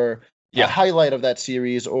or a highlight of that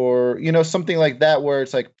series or something like that where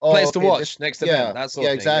it's like place to watch next event. That's all.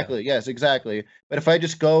 Yeah, exactly. Yes, exactly. But if I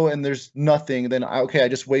just go and there's nothing, then I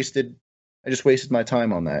just wasted my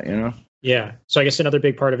time on that. Yeah. So I guess another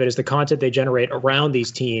big part of it is the content they generate around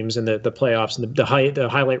these teams and the playoffs and the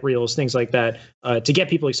highlight reels, things like that, to get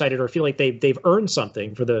people excited or feel like they've earned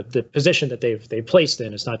something for the position that they've placed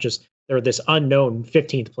in. It's not just they're this unknown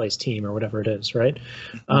 15th place team or whatever it is, right?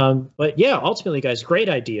 But yeah, ultimately, guys, great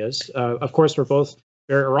ideas. Of course,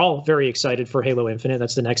 we're all very excited for Halo Infinite.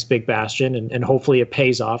 That's the next big bastion, and hopefully it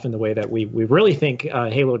pays off in the way that we really think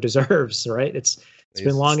Halo deserves, right? It's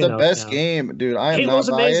been long enough. It's the best now. game, dude. I am Halo's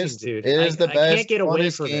not biased. Amazing, dude. It is the best. I can't get away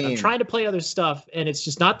from game. it. I'm trying to play other stuff, and it's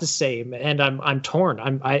just not the same. And I'm torn.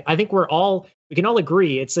 I think we can all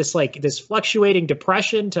agree it's this fluctuating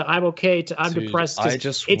depression to I'm okay to I'm depressed.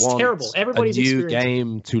 It's terrible. Everybody's a new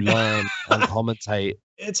game to learn and commentate.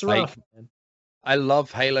 It's rough, man. I love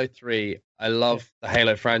Halo 3. I love the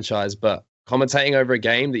Halo franchise, but commentating over a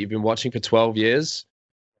game that you've been watching for 12 years,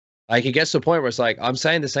 like it gets to a point where it's like I'm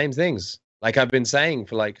saying the same things. Like I've been saying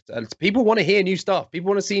for people want to hear new stuff. People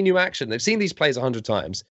want to see new action. They've seen these plays 100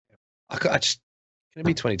 times. Can it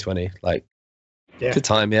be 2020? Good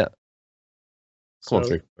time yet. Come on,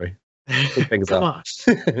 3. Come on.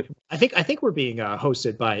 I think we're being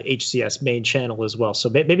hosted by HCS main channel as well. So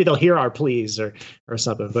maybe they'll hear our pleas or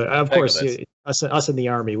something. But of course, us in the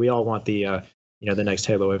Army, we all want the the next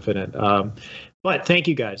Halo Infinite. But thank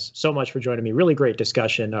you guys so much for joining me. Really great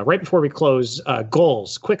discussion. Right before we close,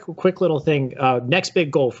 goals. Quick little thing. Next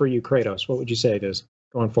big goal for you, Kratos. What would you say it is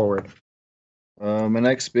going forward? My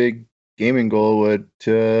next big gaming goal would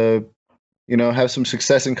to have some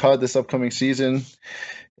success in COD this upcoming season.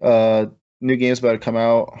 New games about to come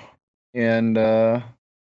out, and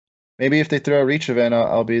maybe if they throw a Reach event,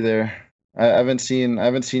 I'll be there. I haven't seen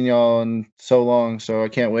y'all in so long, so I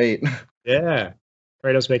can't wait. Yeah,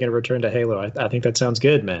 Kratos making a return to Halo. I think that sounds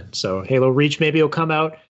good, man. So Halo Reach maybe will come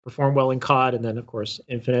out, perform well in COD, and then of course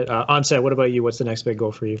Infinite. Onset, what about you? What's the next big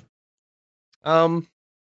goal for you? I don't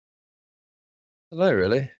know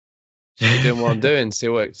really. Keep doing what I'm doing. See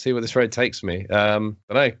what this road takes me. Don't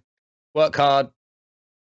know. Work hard.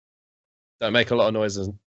 Don't make a lot of noise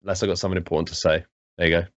unless I got something important to say. There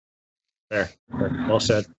you go. Fair. Well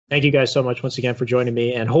said. Thank you guys so much once again for joining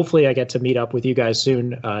me, and hopefully I get to meet up with you guys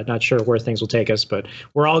soon. Not sure where things will take us, but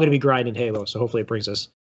we're all going to be grinding Halo, so hopefully it brings us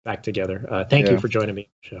back together. Thank you for joining me.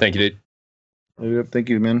 Thank you, dude. Thank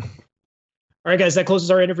you, man. All right, guys, that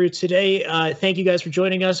closes our interview today. Thank you guys for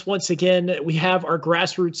joining us. Once again, we have our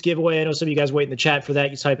Grassroots giveaway. I know some of you guys wait in the chat for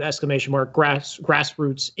that. You type !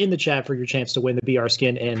 Grassroots in the chat for your chance to win the BR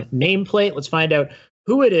skin and nameplate. Let's find out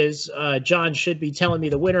who it is. John should be telling me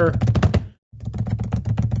the winner.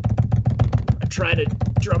 I'm trying to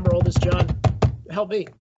drum roll this, John. Help me.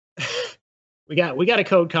 We got a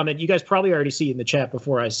code coming. You guys probably already see it in the chat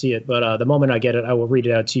before I see it, but the moment I get it, I will read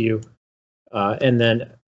it out to you. And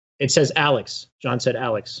then it says Alex. John said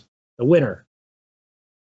Alex, the winner.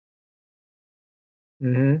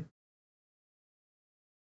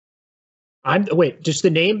 Just the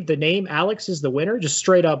name Alex is the winner? Just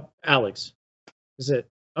straight up Alex. Is it?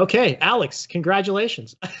 Okay, Alex,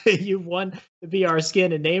 congratulations. You've won the BR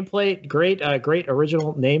skin and nameplate. Great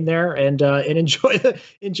original name there, and enjoy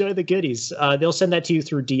the goodies. They'll send that to you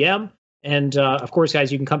through DM. And of course,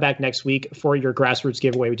 guys, you can come back next week for your Grassroots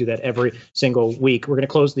giveaway. We do that every single week. We're going to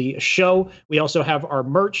close the show. We also have our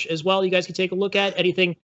merch as well. You guys can take a look at.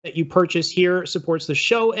 Anything that you purchase here supports the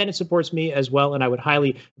show, and it supports me as well, and I would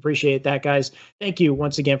highly appreciate that, guys. Thank you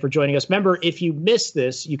once again for joining us. Remember, if you missed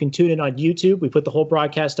this, you can tune in on YouTube. We put the whole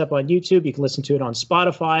broadcast up on YouTube. You can listen to it on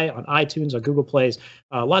Spotify, on iTunes, on Google Plays.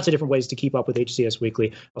 Lots of different ways to keep up with HCS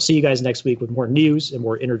Weekly. I'll see you guys next week with more news and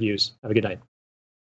more interviews. Have a good night.